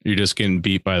you're just getting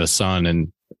beat by the sun,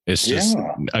 and it's just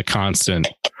a constant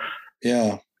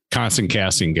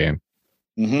casting game.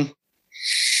 Mm-hmm.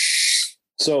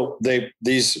 So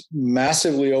these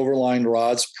massively overlined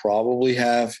rods probably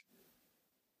have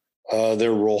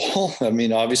their role. I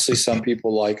mean, obviously some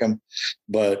people like them,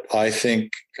 but I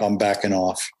think I'm backing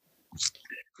off.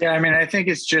 Yeah. I mean, I think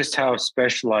it's just how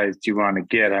specialized you want to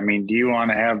get. I mean, do you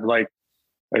want to have like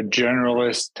a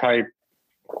generalist type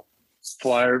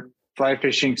fly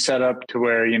fishing setup to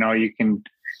where, you can,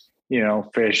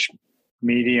 fish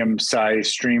medium size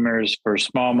streamers for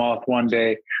smallmouth one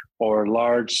day or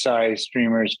large size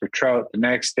streamers for trout the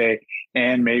next day,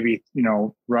 and maybe,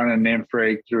 run an nymph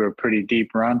rig through a pretty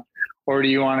deep run? Or do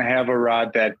you want to have a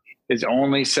rod that is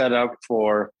only set up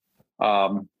for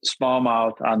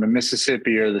smallmouth on the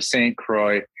Mississippi or the St.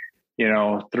 Croix,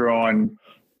 throwing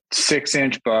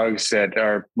 6-inch bugs that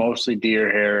are mostly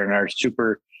deer hair and are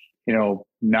super,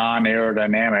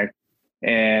 non-aerodynamic,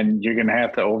 and you're going to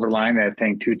have to overline that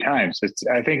thing 2 times.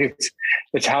 I think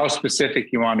it's how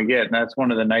specific you want to get. And that's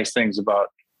one of the nice things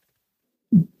about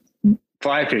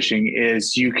fly fishing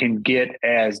is you can get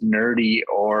as nerdy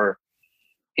or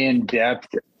in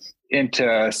depth into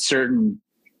a certain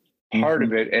part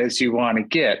of it as you want to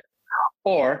get,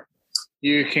 or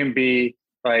you can be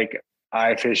like,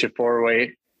 I fish a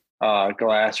 4-weight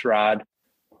glass rod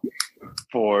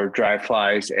for dry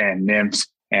flies and nymphs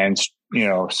and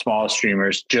small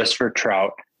streamers just for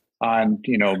trout on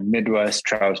Midwest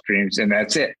trout streams, and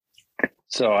that's it.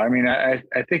 So I mean, I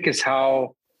think it's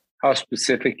how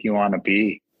specific you want to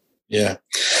be. Yeah.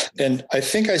 And I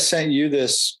think I sent you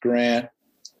this, Grant,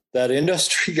 that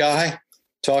industry guy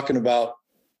talking about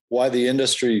why the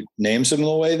industry names them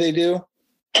the way they do.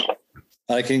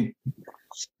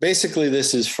 Basically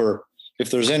this is for, if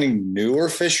there's any newer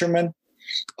fishermen,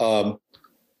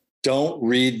 don't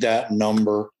read that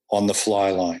number on the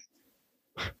fly line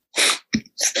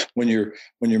when you're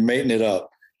mating it up,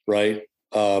 right?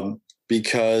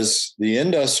 Because the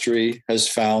industry has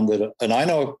found that, and I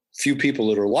know a few people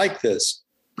that are like this,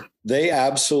 they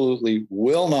absolutely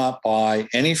will not buy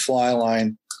any fly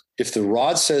line. If the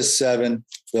rod says 7,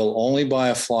 they'll only buy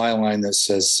a fly line that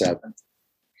says 7.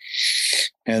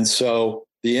 And so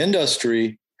the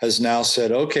industry has now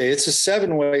said, okay, it's a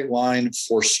 7-weight line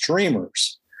for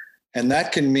streamers. And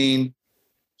that can mean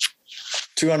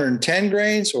 210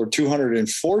 grains or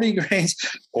 240 grains,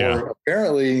 or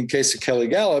apparently in case of Kelly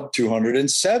Gallup,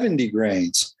 270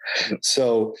 grains.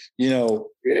 So,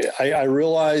 I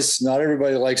realize not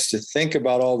everybody likes to think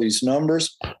about all these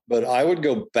numbers, but I would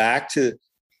go back to,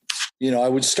 I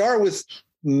would start with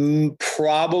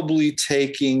probably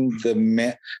taking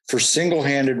for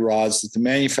single-handed rods that the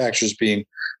manufacturer's being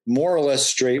more or less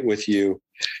straight with you,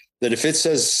 that if it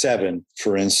says 7,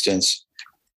 for instance,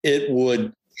 it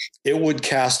would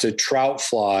cast a trout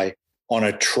fly on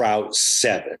a trout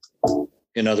 7.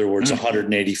 In other words,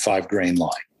 185 grain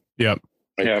line. Yep.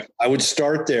 Right? Yeah. I would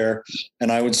start there,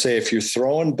 and I would say, if you're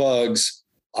throwing bugs,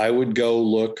 I would go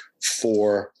look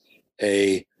for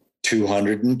a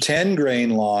 210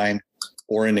 grain line,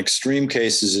 or in extreme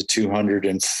cases, a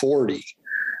 240,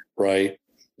 right?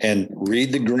 And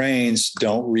read the grains,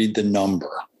 don't read the number.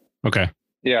 Okay.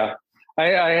 Yeah.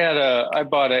 I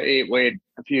bought an 8-weight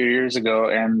a few years ago,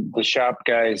 and the shop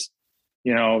guys,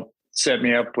 set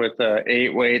me up with a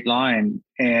 8-weight line.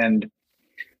 And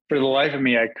for the life of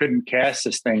me, I couldn't cast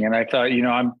this thing. And I thought,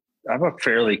 I'm a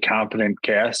fairly competent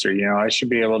caster. I should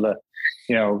be able to,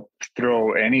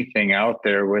 throw anything out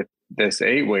there with this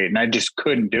 8-weight, and I just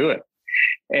couldn't do it.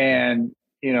 And,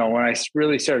 when I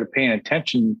really started paying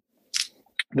attention,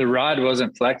 the rod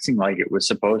wasn't flexing like it was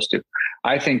supposed to.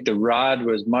 I think the rod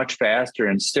was much faster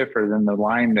and stiffer than the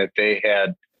line that they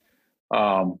had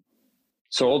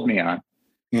sold me on.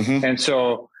 Mm-hmm. And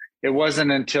so it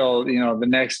wasn't until, the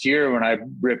next year when I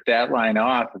ripped that line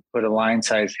off and put a line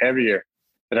size heavier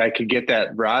that I could get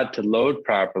that rod to load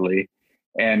properly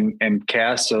and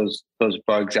cast those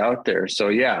bugs out there. So,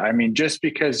 yeah, I mean, just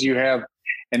because you have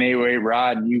an 8-weight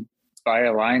rod and you buy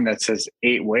a line that says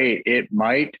 8-weight, it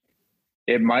might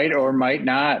or might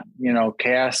not,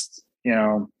 cast,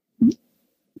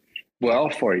 well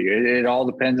for you. It all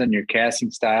depends on your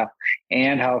casting style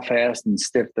and how fast and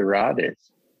stiff the rod is,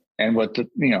 and what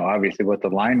obviously what the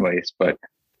line weighs. But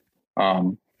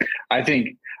I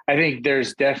think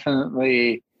there's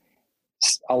definitely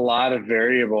a lot of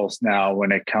variables now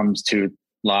when it comes to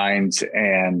lines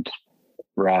and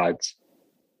rods.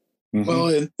 Mm-hmm.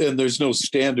 Well, and there's no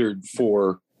standard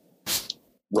for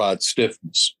rod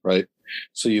stiffness, right?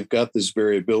 So you've got this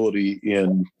variability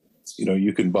in,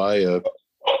 you can buy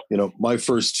my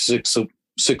first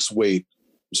 6-weight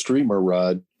streamer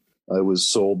rod, I was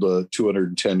sold a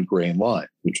 210 grain line,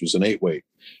 which was an 8-weight,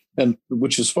 and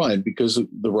which is fine because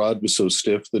the rod was so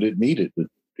stiff that it needed an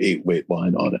 8-weight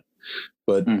line on it.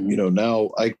 But,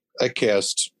 now I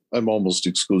cast, I'm almost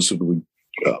exclusively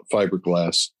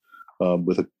fiberglass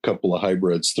with a couple of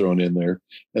hybrids thrown in there,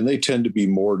 and they tend to be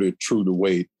more true to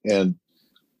weight.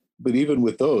 But even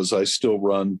with those, I still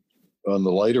run on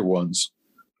the lighter ones.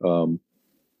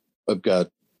 I've got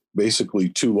basically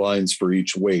 2 lines for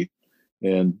each weight,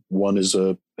 and one is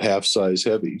a half size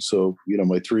heavy. So,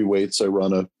 my 3 weights, I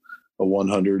run a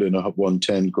 100 and a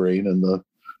 110 grain, and the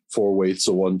 4 weights,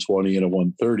 a 120 and a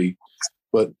 130.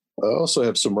 But I also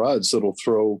have some rods that'll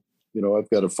throw, I've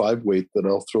got a 5-weight that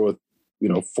I'll throw a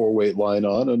 4-weight line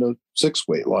on and a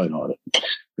 6-weight line on it,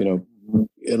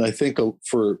 and I think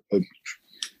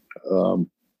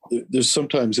there's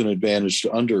sometimes an advantage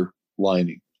to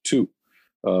underlining too,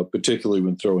 particularly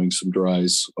when throwing some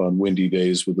dries on windy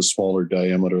days with a smaller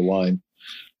diameter line.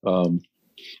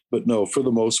 But no, for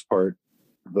the most part,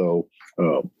 though,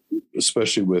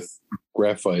 especially with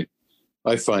graphite,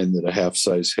 I find that a half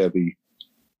size heavy,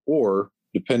 or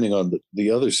depending on the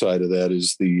other side of that,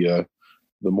 is the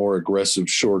more aggressive,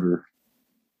 shorter.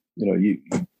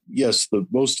 Yes,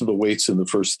 most of the weight's in the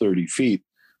first 30 feet,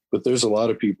 but there's a lot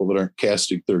of people that aren't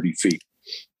casting 30 feet.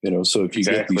 So if you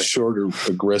get these shorter,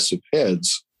 aggressive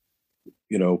heads,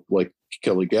 like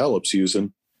Kelly Gallup's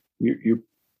using, you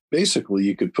basically,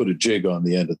 you could put a jig on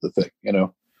the end of the thing,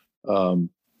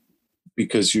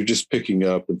 because you're just picking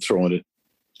up and throwing it,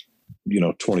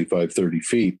 25, 30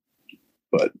 feet.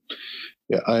 But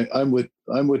yeah, I'm with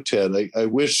Ted. I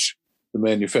wish the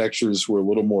manufacturers were a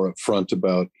little more upfront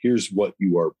about, here's what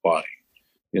you are buying.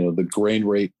 The grain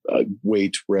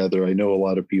weight, rather. I know a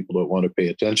lot of people don't want to pay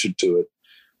attention to it,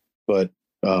 but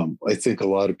I think a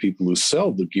lot of people who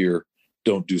sell the gear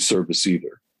don't do service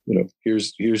either.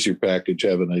 Here's your package,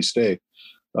 have a nice day,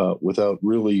 without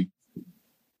really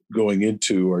going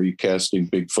into, are you casting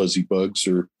big fuzzy bugs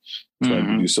or trying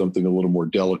to do something a little more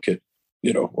delicate,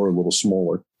 or a little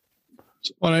smaller.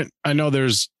 Well, I know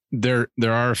there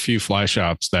are a few fly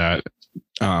shops that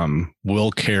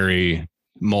will carry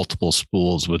multiple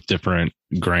spools with different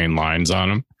grain lines on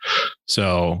them.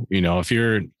 So, if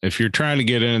you're trying to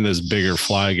get into this bigger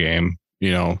fly game,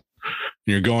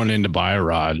 you're going in to buy a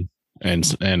rod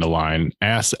and a line,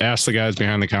 ask the guys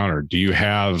behind the counter, do you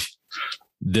have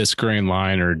this grain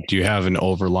line, or do you have an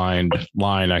overlined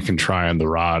line I can try on the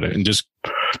rod? And just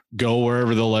go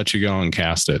wherever they'll let you go and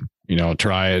cast it.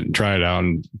 Try it out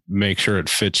and make sure it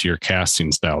fits your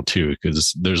casting style too,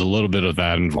 because there's a little bit of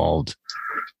that involved.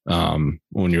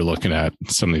 when you're looking at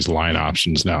some of these line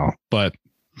options now. But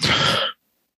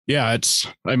yeah,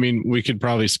 we could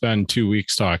probably spend 2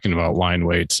 weeks talking about line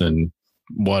weights and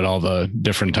what all the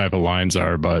different type of lines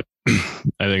are. But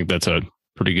I think that's a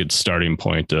pretty good starting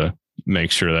point to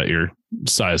make sure that you're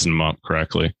sizing them up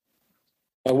correctly.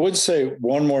 I would say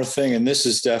one more thing, and this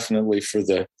is definitely for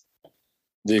the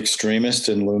extremists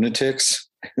and lunatics.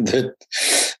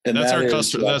 That's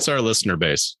our listener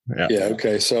base. Yeah.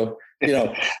 Okay. So,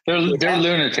 they're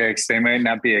lunatics. They might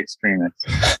not be extremists.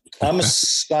 I'm a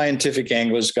scientific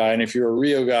anglers guy. And if you're a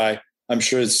Rio guy, I'm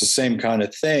sure it's the same kind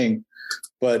of thing.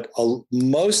 But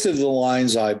most of the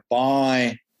lines I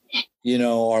buy,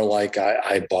 are like,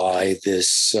 I buy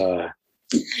this,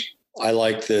 I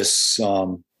like this,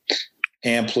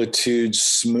 Amplitude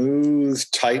Smooth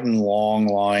Titan Long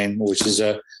line, which is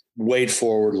a weight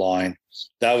forward line.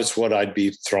 That was what I'd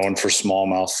be throwing for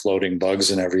smallmouth floating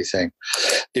bugs and everything.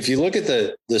 If you look at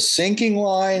the sinking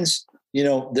lines,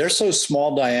 they're so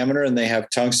small diameter and they have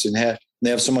tungsten head. They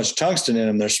have so much tungsten in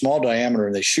them. They're small diameter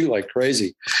and they shoot like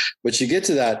crazy. But you get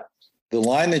to the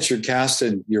line that you're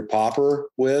casting your popper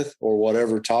with or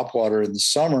whatever topwater in the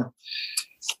summer,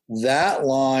 that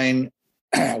line,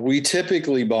 we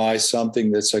typically buy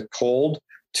something that's a cold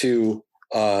to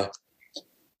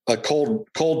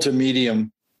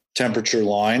medium temperature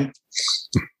line.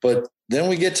 But then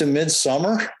we get to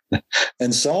midsummer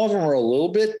and some of them are a little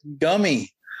bit gummy,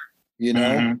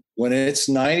 when it's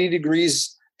 90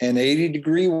 degrees and 80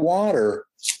 degree water,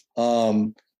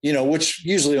 which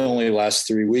usually only lasts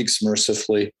 3 weeks,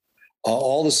 mercifully.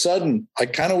 All of a sudden, I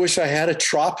kind of wish I had a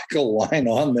tropical line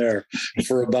on there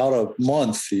for about a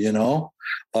month,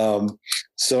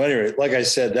 So anyway, like I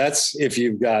said, that's if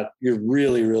you're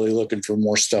really, really looking for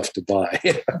more stuff to buy.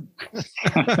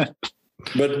 but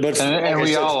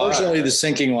fortunately, the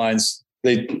sinking lines,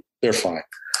 they're fine.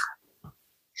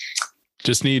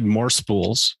 Just need more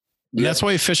spools. Yeah. That's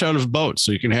why you fish out of boats.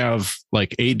 So you can have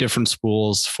like 8 different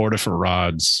spools, 4 different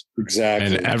rods.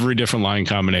 Exactly. And every different line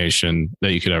combination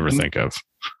that you could ever think of.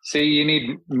 See, you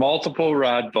need multiple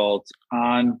rod bolts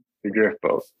on the drift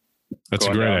boat. That's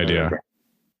a great idea.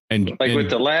 And with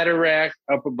the ladder rack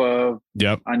up above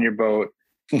on your boat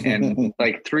and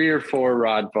like 3 or 4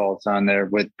 rod bolts on there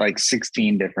with like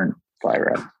 16 different fly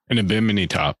rods. And a bimini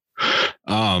top.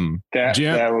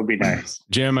 That would be nice.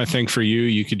 Jim, I think for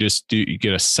you could just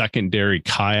get a secondary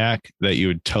kayak that you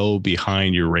would tow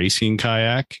behind your racing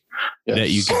kayak that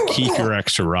you can keep your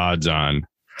extra rods on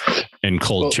and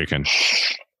cold chicken.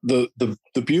 The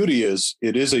beauty is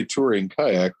it is a touring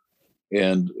kayak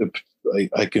and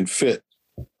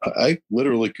I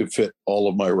literally could fit all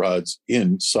of my rods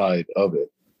inside of it.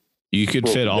 You could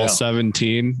fit all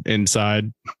 17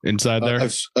 inside there.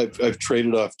 I've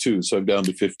traded off 2, so I'm down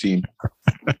to 15.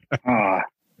 Yeah,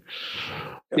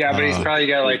 but he's probably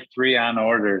got like 3 on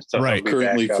order. So right,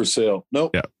 currently for sale.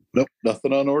 Nope,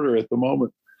 nothing on order at the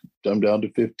moment. I'm down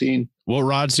to 15. What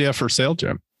rods do you have for sale,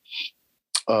 Jim?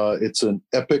 It's an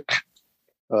Epic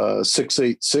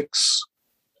 686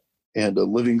 and a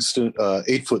Livingston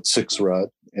 8'6" rod,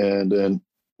 and then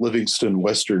Livingston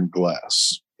Western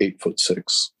Glass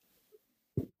 8'6".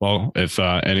 Well, if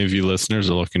any of you listeners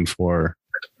are looking for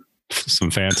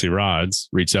some fancy rods,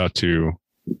 reach out to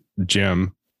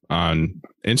Jim on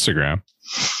Instagram.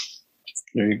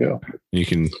 There you go. You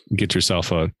can get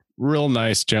yourself a real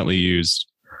nice, gently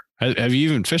used. Have you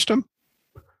even fished them?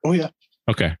 Oh, yeah.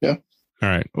 Okay. Yeah. All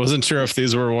right. Wasn't sure if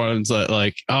these were ones that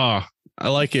like, I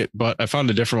like it, but I found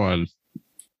a different one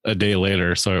a day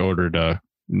later. So I ordered a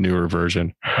newer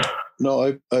version.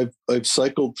 No, I've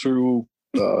cycled through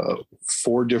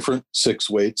 4 different 6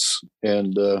 weights,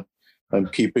 and I'm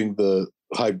keeping the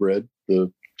hybrid,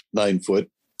 the 9-foot,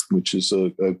 which is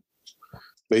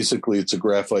basically it's a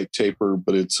graphite taper,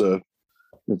 but it's a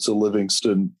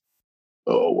Livingston.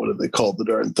 Oh, what do they call the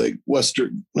darn thing?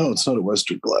 Western? No, it's not a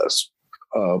Western Glass.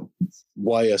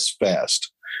 YS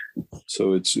Fast.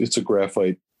 So it's a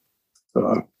graphite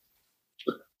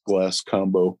glass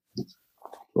combo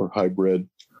or hybrid.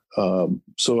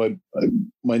 So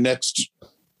my next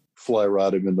fly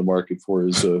rod I'm in the market for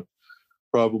is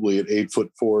probably an 8'4",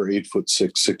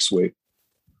 8'6", 6 weight.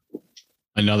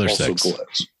 Another also 6.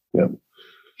 Glass. Yeah,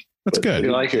 that's good.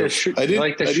 I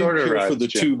didn't care for the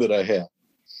 2 that I had.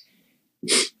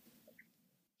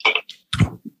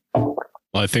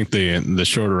 Well, I think the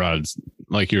shorter rods,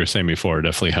 like you were saying before,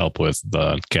 definitely help with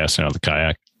the casting out the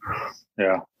kayak.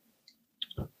 Yeah.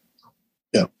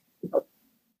 Yeah.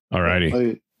 All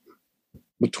righty.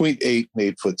 Between 8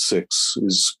 and 8'6"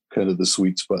 is kind of the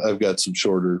sweet spot. I've got some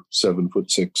shorter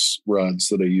 7'6" rods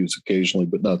that I use occasionally,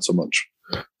 but not so much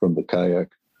from the kayak.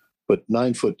 but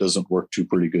 9 foot doesn't work too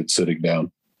pretty good sitting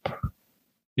down.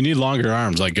 You need longer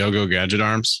arms, like Go Gadget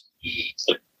arms,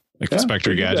 like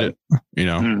Spectre Gadget.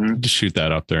 Just shoot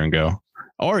that up there and go.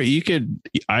 Or you should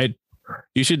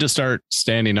just start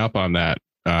standing up on that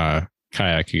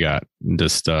kayak you got and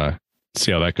just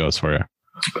see how that goes for you.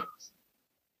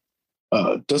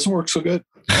 Doesn't work so good.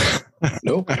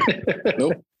 Nope.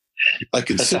 I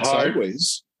can sit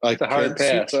sideways. I can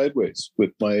sit sideways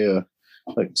with my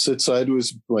sit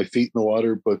sideways with my feet in the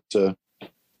water, but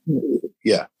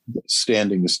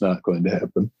standing is not going to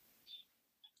happen.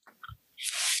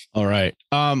 All right.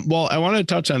 Well, I want to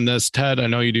touch on this, Ted. I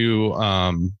know you do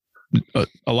a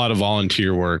lot of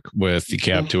volunteer work with the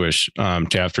Cap2ish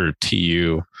chapter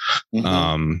TU.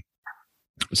 Mm-hmm.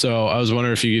 So I was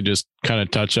wondering if you could just kind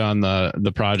of touch on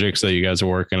the projects that you guys are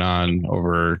working on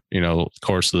over, the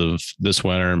course of this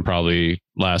winter and probably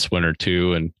last winter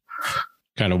too, and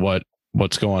kind of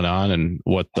what's going on and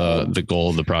what the goal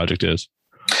of the project is.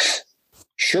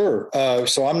 Sure.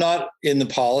 So I'm not in the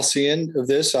policy end of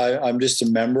this. I'm just a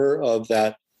member of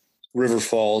that River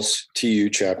Falls TU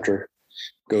chapter.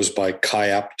 Goes by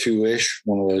Cap2ish,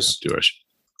 one of those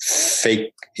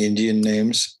fake Indian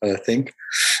names, I think.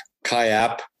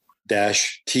 Cap-TU-WISH.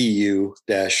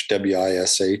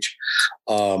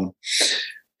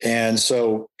 And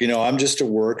so, I'm just a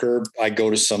worker. I go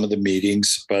to some of the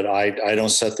meetings, but I don't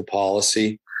set the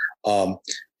policy.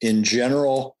 In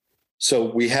general,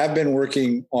 so we have been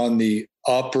working on the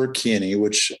Upper Kinney,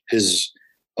 which is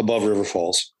above River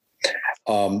Falls.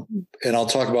 And I'll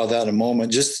talk about that in a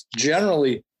moment. Just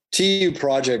generally, TU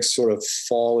projects sort of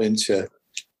fall into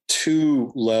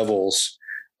two levels.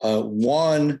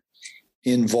 One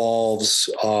involves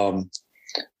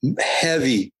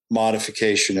heavy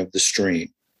modification of the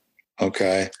stream.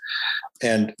 Okay.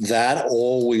 And that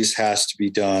always has to be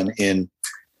done in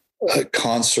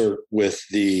concert with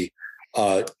the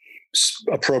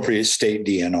appropriate state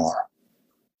DNR.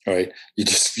 Right.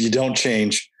 You don't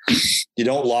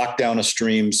lock down a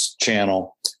stream's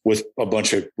channel with a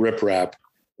bunch of riprap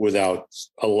without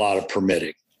a lot of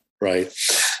permitting. Right.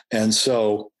 And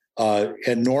so,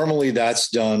 and normally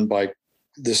that's done by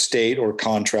the state or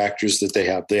contractors that they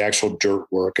have, the actual dirt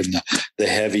work and the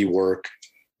heavy work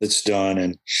that's done.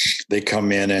 And they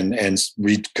come in and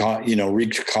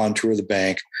recontour the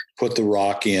bank, put the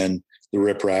rock in, the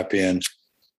riprap in,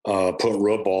 put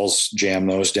root balls, jam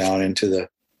those down into the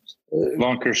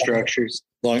lunker structures.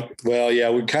 Well, yeah,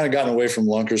 we've kind of gotten away from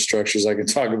lunker structures. I can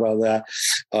talk about that.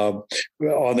 On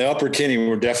the Upper Kinney,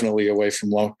 we're definitely away from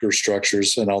lunker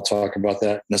structures, and I'll talk about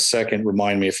that in a second.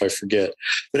 Remind me if I forget.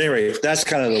 But anyway, that's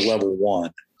kind of the level one.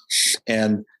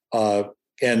 And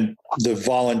the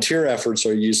volunteer efforts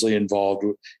are usually involved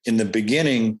in the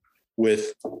beginning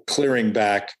with clearing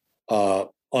back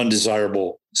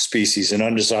undesirable species. And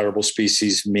undesirable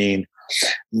species mean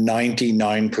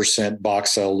 99%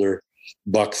 box elder,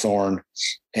 buckthorn,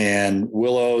 and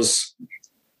willows.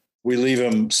 We leave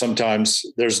them sometimes.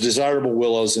 There's desirable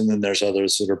willows, and then there's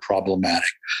others that are problematic,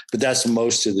 but that's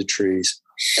most of the trees.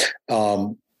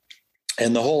 And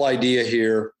the whole idea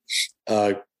here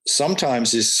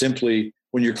sometimes is simply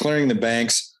when you're clearing the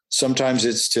banks, sometimes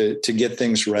it's to get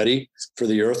things ready for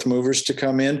the earth movers to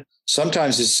come in.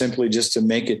 Sometimes it's simply just to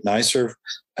make it nicer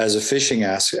as a fishing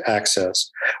access.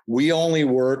 We only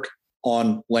work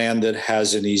on land that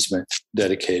has an easement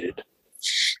dedicated,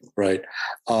 right?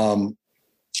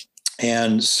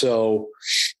 And so,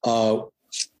 right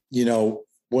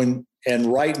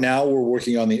now we're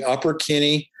working on the Upper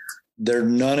Kinney. There are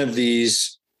none of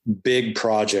these big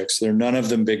projects. There are none of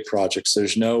them big projects.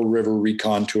 There's no river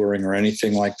recontouring or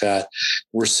anything like that.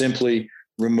 We're simply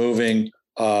removing,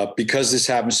 because this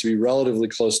happens to be relatively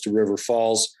close to River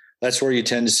Falls, that's where you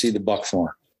tend to see the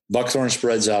buckthorn. Buckthorn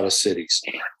spreads out of cities,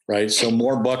 right? So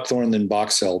more buckthorn than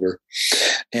box elder.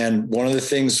 And one of the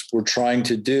things we're trying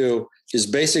to do is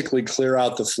basically clear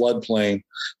out the floodplain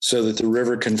so that the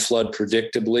river can flood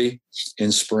predictably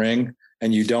in spring.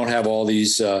 And you don't have all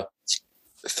these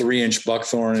 3-inch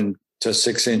buckthorn to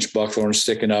 6-inch buckthorn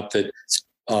sticking up that,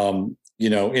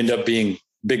 end up being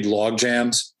big log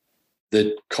jams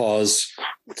that cause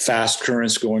fast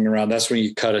currents going around. That's when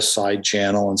you cut a side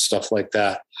channel and stuff like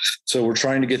that. So we're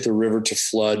trying to get the river to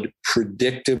flood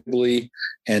predictably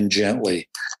and gently.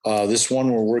 This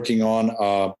one we're working on,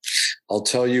 I'll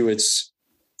tell you,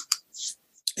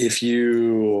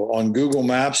 on Google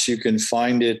Maps, you can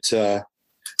find it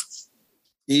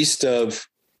east of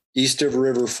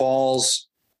River Falls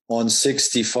on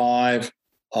 65.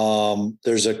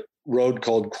 There's a road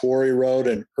called Quarry Road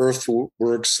and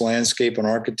Earthworks Landscape and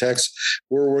Architects.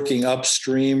 We're working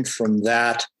upstream from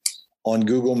that on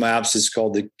Google Maps. It's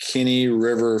called the Kinney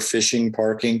River Fishing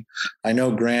Parking. I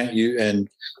know Grant, you and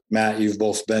Matt, you've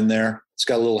both been there. It's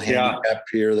got a little handicap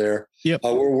pier there. Yep.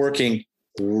 We're working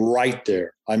right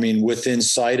there. I mean, within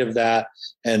sight of that.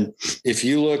 And if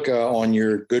you look on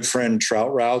your good friend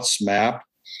Trout Routes map,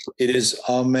 it is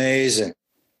amazing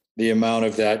the amount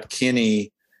of that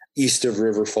Kinney east of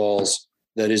River Falls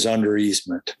that is under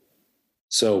easement.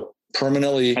 So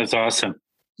permanently. That's awesome.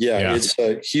 Yeah, it's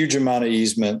a huge amount of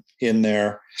easement in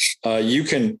there. You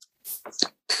can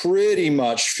pretty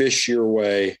much fish your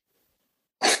way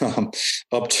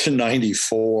up to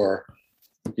 94.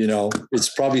 You know, it's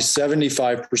probably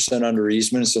 75% under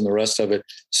easements, and the rest of it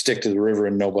stick to the river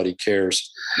and nobody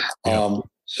cares. Yeah.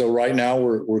 So right now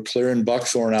we're clearing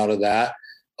buckthorn out of that.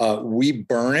 We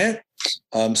burn it.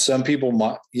 Some people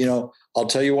might, I'll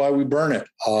tell you why we burn it.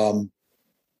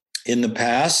 In the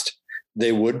past,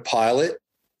 they would pile it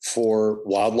for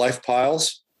wildlife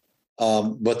piles,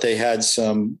 but they had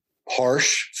some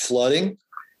harsh flooding,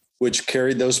 which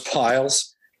carried those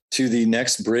piles to the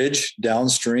next bridge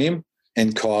downstream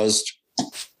and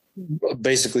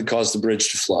basically caused the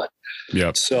bridge to flood.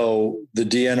 Yep. So the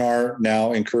DNR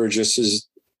now encourages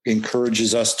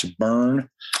us to burn.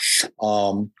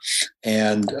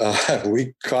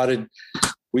 We caught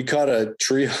a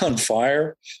tree on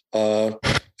fire 2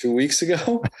 weeks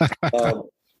ago.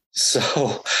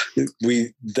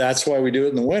 That's why we do it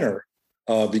in the winter,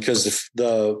 because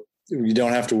you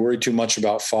don't have to worry too much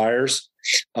about fires.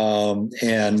 I'm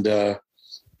going to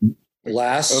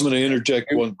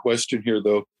interject one question here,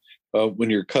 though. When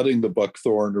you're cutting the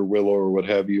buckthorn or willow or what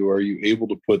have you, are you able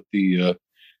to put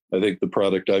I think the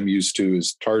product I'm used to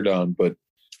is Tardon, but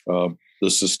the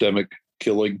systemic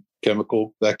killing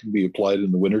chemical that can be applied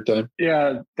in the wintertime?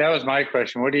 Yeah, that was my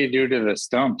question. What do you do to the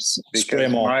stumps? Spray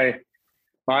them all.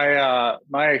 My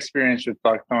experience with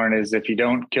buckthorn is if you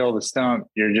don't kill the stump,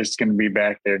 you're just going to be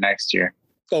back there next year.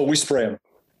 Oh, we spray them.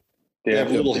 They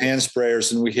have little hand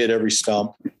sprayers, and we hit every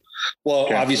stump. Well,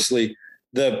 obviously,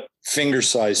 the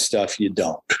finger-sized stuff, you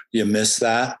miss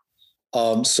that.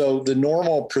 So the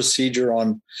normal procedure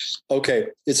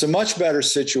it's a much better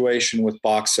situation with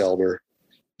box elder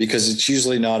because it's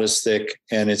usually not as thick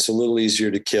and it's a little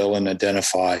easier to kill and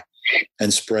identify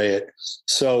and spray it.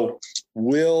 So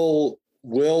we'll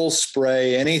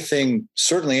spray anything,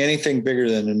 certainly anything bigger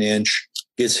than an inch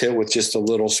gets hit with just a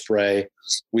little spray.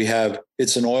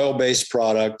 It's an oil-based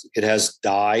product. It has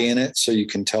dye in it, so you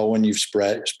can tell when you've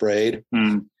sprayed.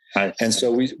 Right. And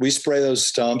so we spray those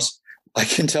stumps. I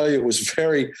can tell you it was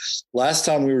last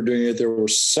time we were doing it, there were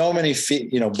so many,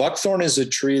 buckthorn is a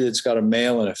tree that's got a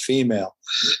male and a female.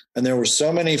 And there were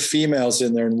so many females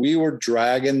in there, and we were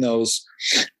dragging those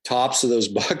tops of those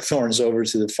buckthorns over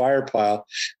to the fire pile,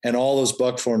 and all those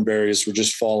buckthorn berries were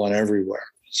just falling everywhere.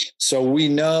 So we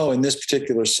know in this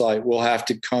particular site, we'll have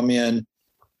to come in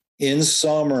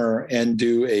summer and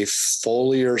do a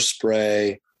foliar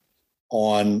spray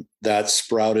on that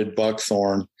sprouted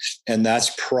buckthorn. And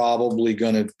that's probably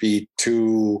going to be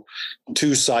two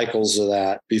cycles of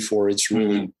that before it's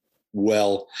really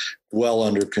well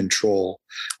under control.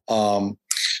 The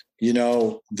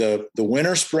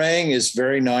winter spraying is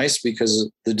very nice because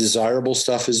the desirable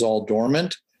stuff is all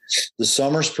dormant. The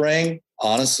summer spraying,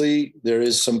 honestly, there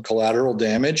is some collateral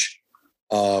damage.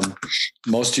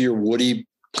 Most of your woody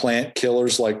plant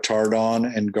killers like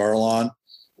Tardon and Garlon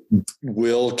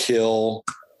will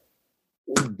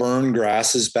burn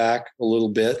grasses back a little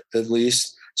bit at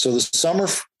least. So the summer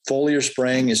foliar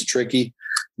spraying is tricky,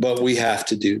 but we have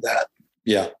to do that.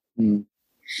 Yeah. We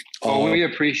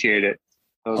appreciate it.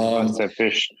 Those of us that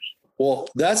fish. Well,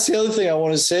 that's the other thing I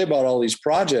want to say about all these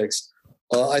projects.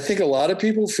 I think a lot of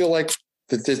people feel like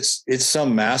that it's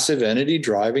some massive entity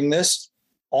driving this.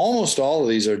 Almost all of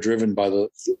these are driven by the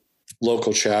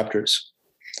local chapters.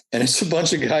 And it's a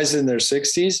bunch of guys in their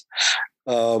 60s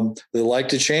that like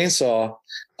to chainsaw.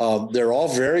 They're all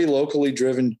very locally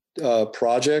driven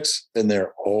projects, and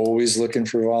they're always looking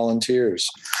for volunteers.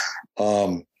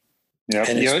 And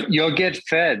you'll get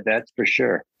fed, that's for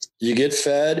sure. You get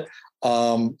fed.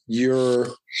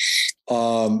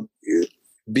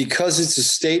 Because it's a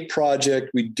state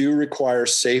project, we do require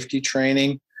safety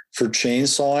training for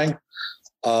chainsawing.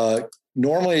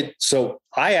 Normally, so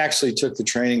I actually took the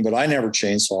training, but I never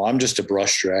chainsaw. I'm just a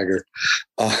brush dragger.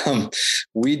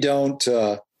 We don't.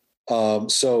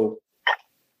 So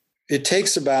it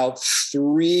takes about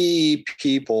 3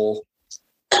 people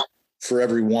for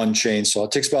every one chainsaw.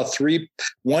 It takes about 3.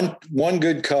 One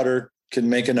good cutter can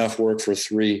make enough work for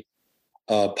 3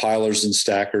 pilers and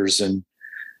stackers and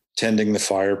tending the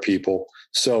fire people.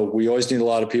 So we always need a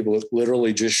lot of people that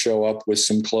literally just show up with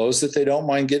some clothes that they don't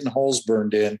mind getting holes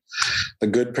burned in, a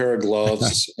good pair of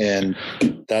gloves, and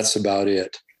that's about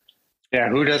it. Yeah,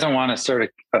 who doesn't want to start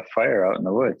a fire out in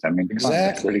the woods? I mean, Exactly.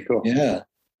 That's pretty cool. Yeah.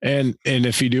 And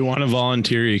if you do want to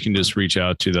volunteer, you can just reach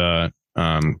out to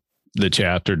the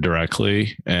chapter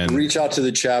directly and reach out to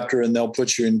the chapter, and they'll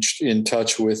put you in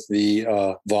touch with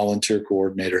the volunteer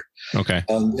coordinator. Okay.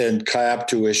 And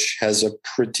Kayaptuish has a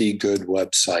pretty good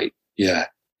website. Yeah.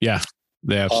 Yeah,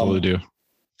 they absolutely do.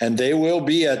 And they will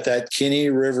be at that Kinney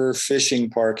River fishing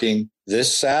parking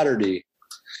this Saturday,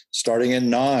 starting at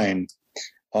 9.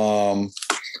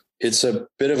 It's a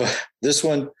bit of this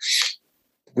one.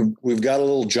 We've got a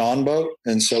little John boat.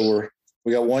 And so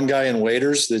we got one guy in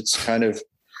waders that's kind of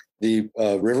the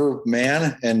river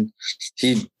man, and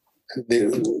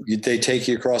they take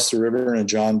you across the river in a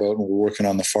John boat, and we're working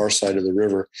on the far side of the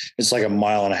river. It's like a 1.5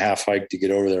 mile hike to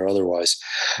get over there otherwise.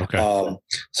 Okay.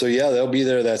 So yeah, they'll be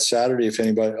there that Saturday. If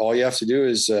anybody, all you have to do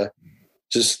is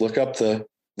just look up the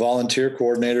volunteer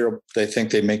coordinator. They think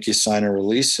they make you sign a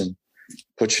release and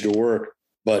put you to work,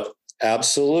 but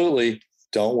absolutely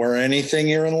don't wear anything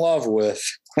you're in love with.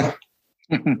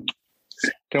 Don't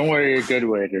wear your good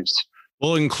waders.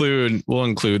 We'll include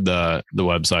the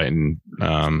website, and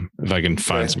if I can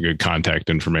find some good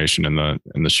contact information in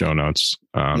the show notes,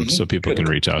 so people can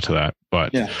reach out to that.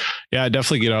 But yeah,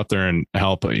 definitely get out there and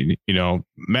help. You know,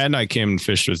 Matt and I came and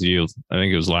fished with you. I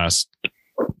think it was last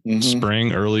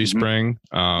spring, early spring.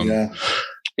 Yeah,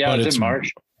 it's in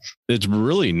March. It's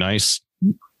really nice,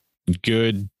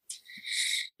 good,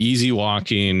 easy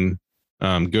walking,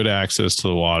 good access to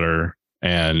the water,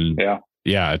 and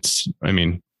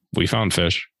we found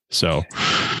fish. So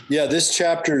yeah, this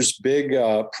chapter's big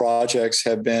projects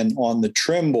have been on the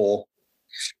Trimble,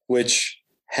 which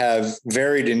have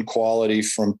varied in quality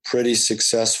from pretty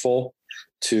successful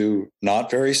to not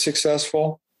very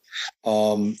successful.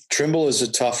 Trimble is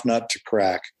a tough nut to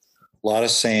crack. A lot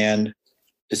of sand.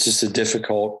 It's just a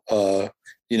difficult,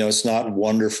 it's not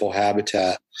wonderful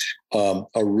habitat. A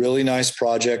really nice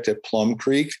project at Plum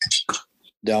Creek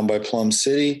down by Plum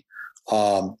City.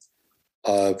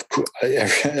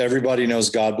 Everybody knows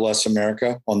God Bless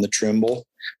America on the Trimble.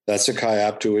 That's a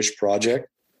Kayaptuish project,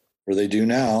 or they do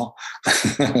now.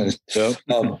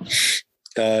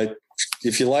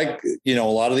 If you like, a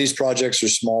lot of these projects are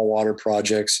small water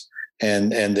projects,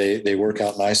 and they work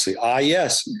out nicely.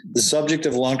 Yes, the subject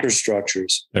of lunker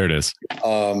structures. There it is.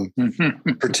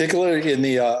 Particularly in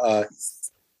the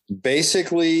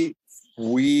basically,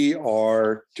 we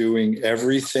are doing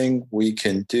everything we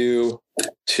can do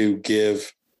to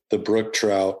give the brook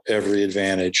trout every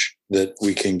advantage that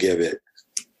we can give it.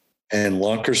 And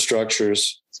lunker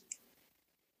structures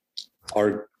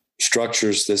are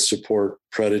structures that support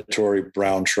predatory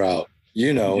brown trout.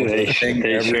 The thing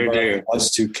everybody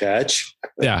wants to catch.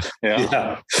 Yeah.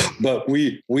 But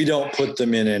we don't put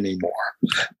them in anymore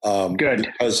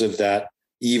because of that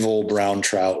evil brown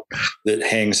trout that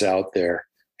hangs out there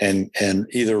and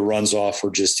either runs off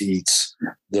or just eats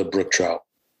the brook trout.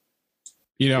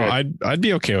 I'd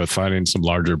be okay with finding some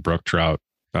larger brook trout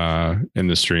in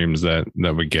the streams that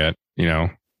we get.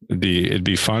 It'd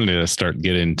be fun to start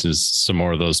getting to some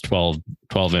more of those 12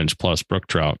 inch plus brook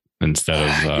trout instead of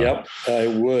yep, I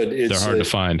would. They're hard to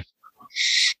find.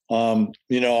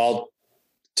 I'll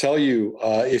tell you,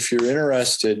 if you're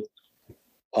interested,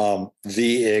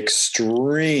 the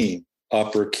extreme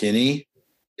Upper Kinney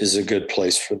is a good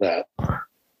place for that.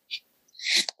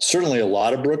 Certainly a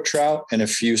lot of brook trout and a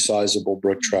few sizable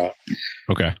brook trout.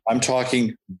 Okay. I'm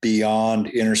talking beyond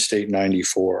Interstate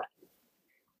 94.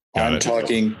 I'm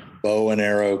talking bow and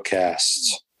arrow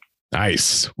casts.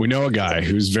 Nice. We know a guy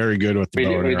who's very good with the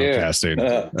bow and arrow casting.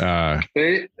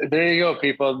 There you go,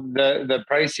 people. The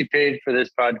price you paid for this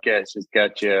podcast has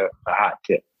got you a hot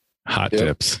tip. Hot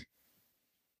tips.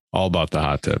 All about the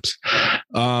hot tips.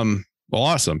 Well,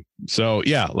 awesome. So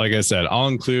yeah, like I said, I'll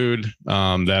include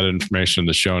that information in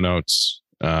the show notes.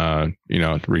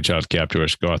 Reach out to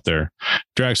Kayaptuish, go out there,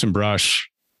 drag some brush,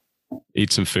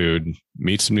 eat some food,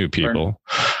 meet some new people,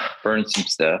 burn some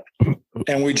stuff.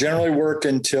 And we generally work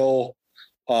until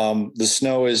the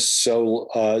snow is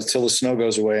until the snow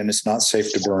goes away and it's not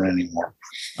safe to burn anymore.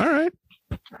 All right.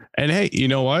 And hey, you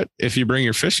know what? If you bring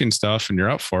your fishing stuff and you're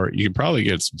up for it, you can probably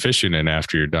get some fishing in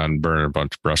after you're done burning a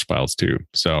bunch of brush piles too.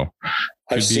 So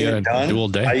I've seen it done. Dual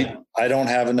day. I don't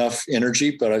have enough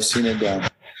energy, but I've seen it done.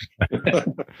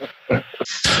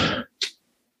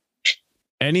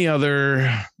 Any other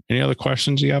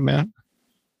questions you got, Matt?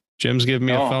 Jim's giving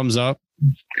me a thumbs up.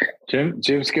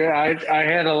 Jim's good. I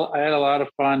had a lot of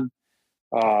fun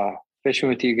fishing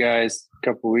with you guys a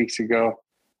couple of weeks ago.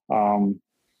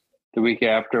 The week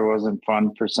after wasn't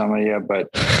fun for some of you,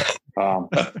 but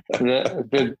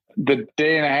the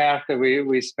day and a half that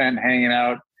we spent hanging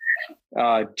out,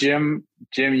 Jim,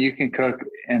 you can cook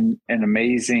an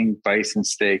amazing bison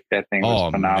steak. That thing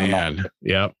was phenomenal. Man.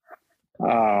 Yep.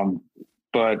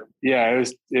 But yeah,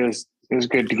 it was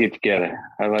good to get together.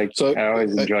 I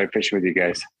always enjoy fishing with you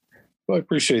guys. Well, I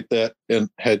appreciate that and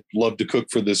had loved to cook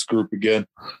for this group again.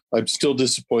 I'm still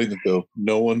disappointed though.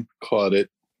 No one caught it.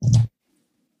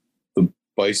 The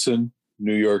bison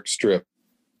New York strip.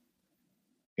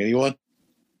 Anyone?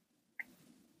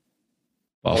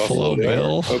 Buffalo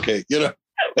Bill. Okay,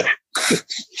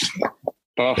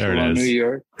 Buffalo, New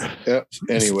York. Yep.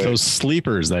 Anyway, those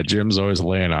sleepers that Jim's always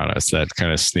laying on us that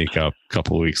kind of sneak up a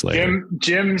couple of weeks later.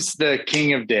 Jim's the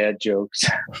king of dad jokes.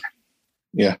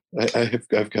 Yeah,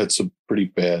 I've got some pretty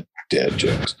bad dad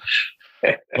jokes.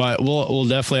 But we'll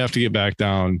definitely have to get back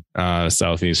down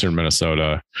southeastern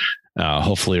Minnesota,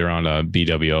 hopefully around a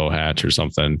BWO hatch or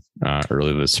something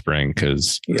early this spring,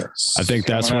 because yes, I think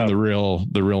that's when the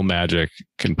real magic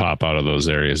can pop out of those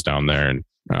areas down there. And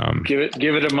give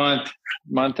it a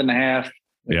month and a half.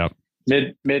 Yep.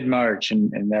 Mid March,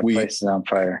 and that place is on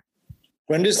fire.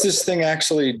 When does this thing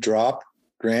actually drop,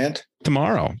 Grant?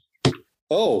 Tomorrow.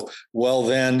 Oh, well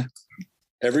then,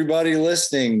 everybody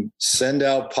listening, send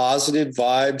out positive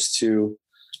vibes to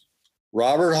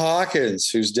Robert Hawkins,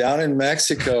 who's down in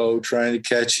Mexico trying to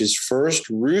catch his first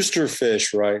rooster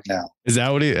fish right now. Is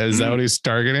that what he's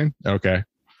targeting? Okay.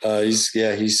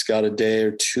 He's got a day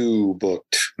or two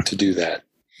booked to do that.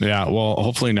 Yeah. Well,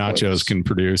 hopefully Nachos can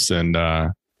produce. And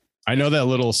I know that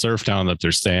little surf town that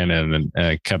they're staying in, and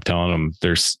I kept telling them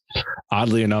there's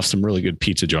oddly enough some really good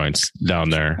pizza joints down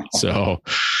there. So,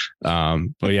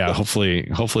 but yeah, hopefully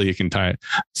you can tie it.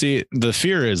 See, the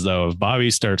fear is though, if Bobby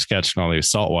starts catching all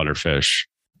these saltwater fish,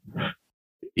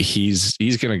 he's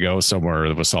going to go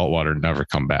somewhere with saltwater and never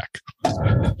come back.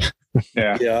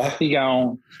 Yeah. Yeah. He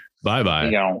gone. Bye-bye.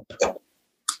 He gone.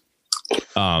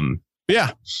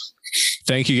 Yeah.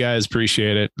 Thank you guys.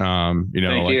 Appreciate it.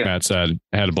 Matt said,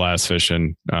 had a blast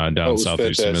fishing down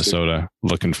southeast Minnesota.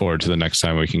 Looking forward to the next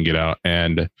time we can get out.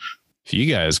 And if you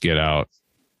guys get out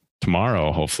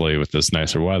tomorrow, hopefully with this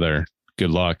nicer weather,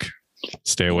 good luck.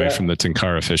 Stay away from the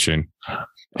Tenkara fishing,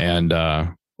 and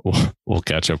we'll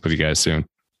catch up with you guys soon.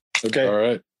 Okay. All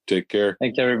right. Take care.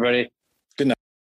 Thanks, everybody.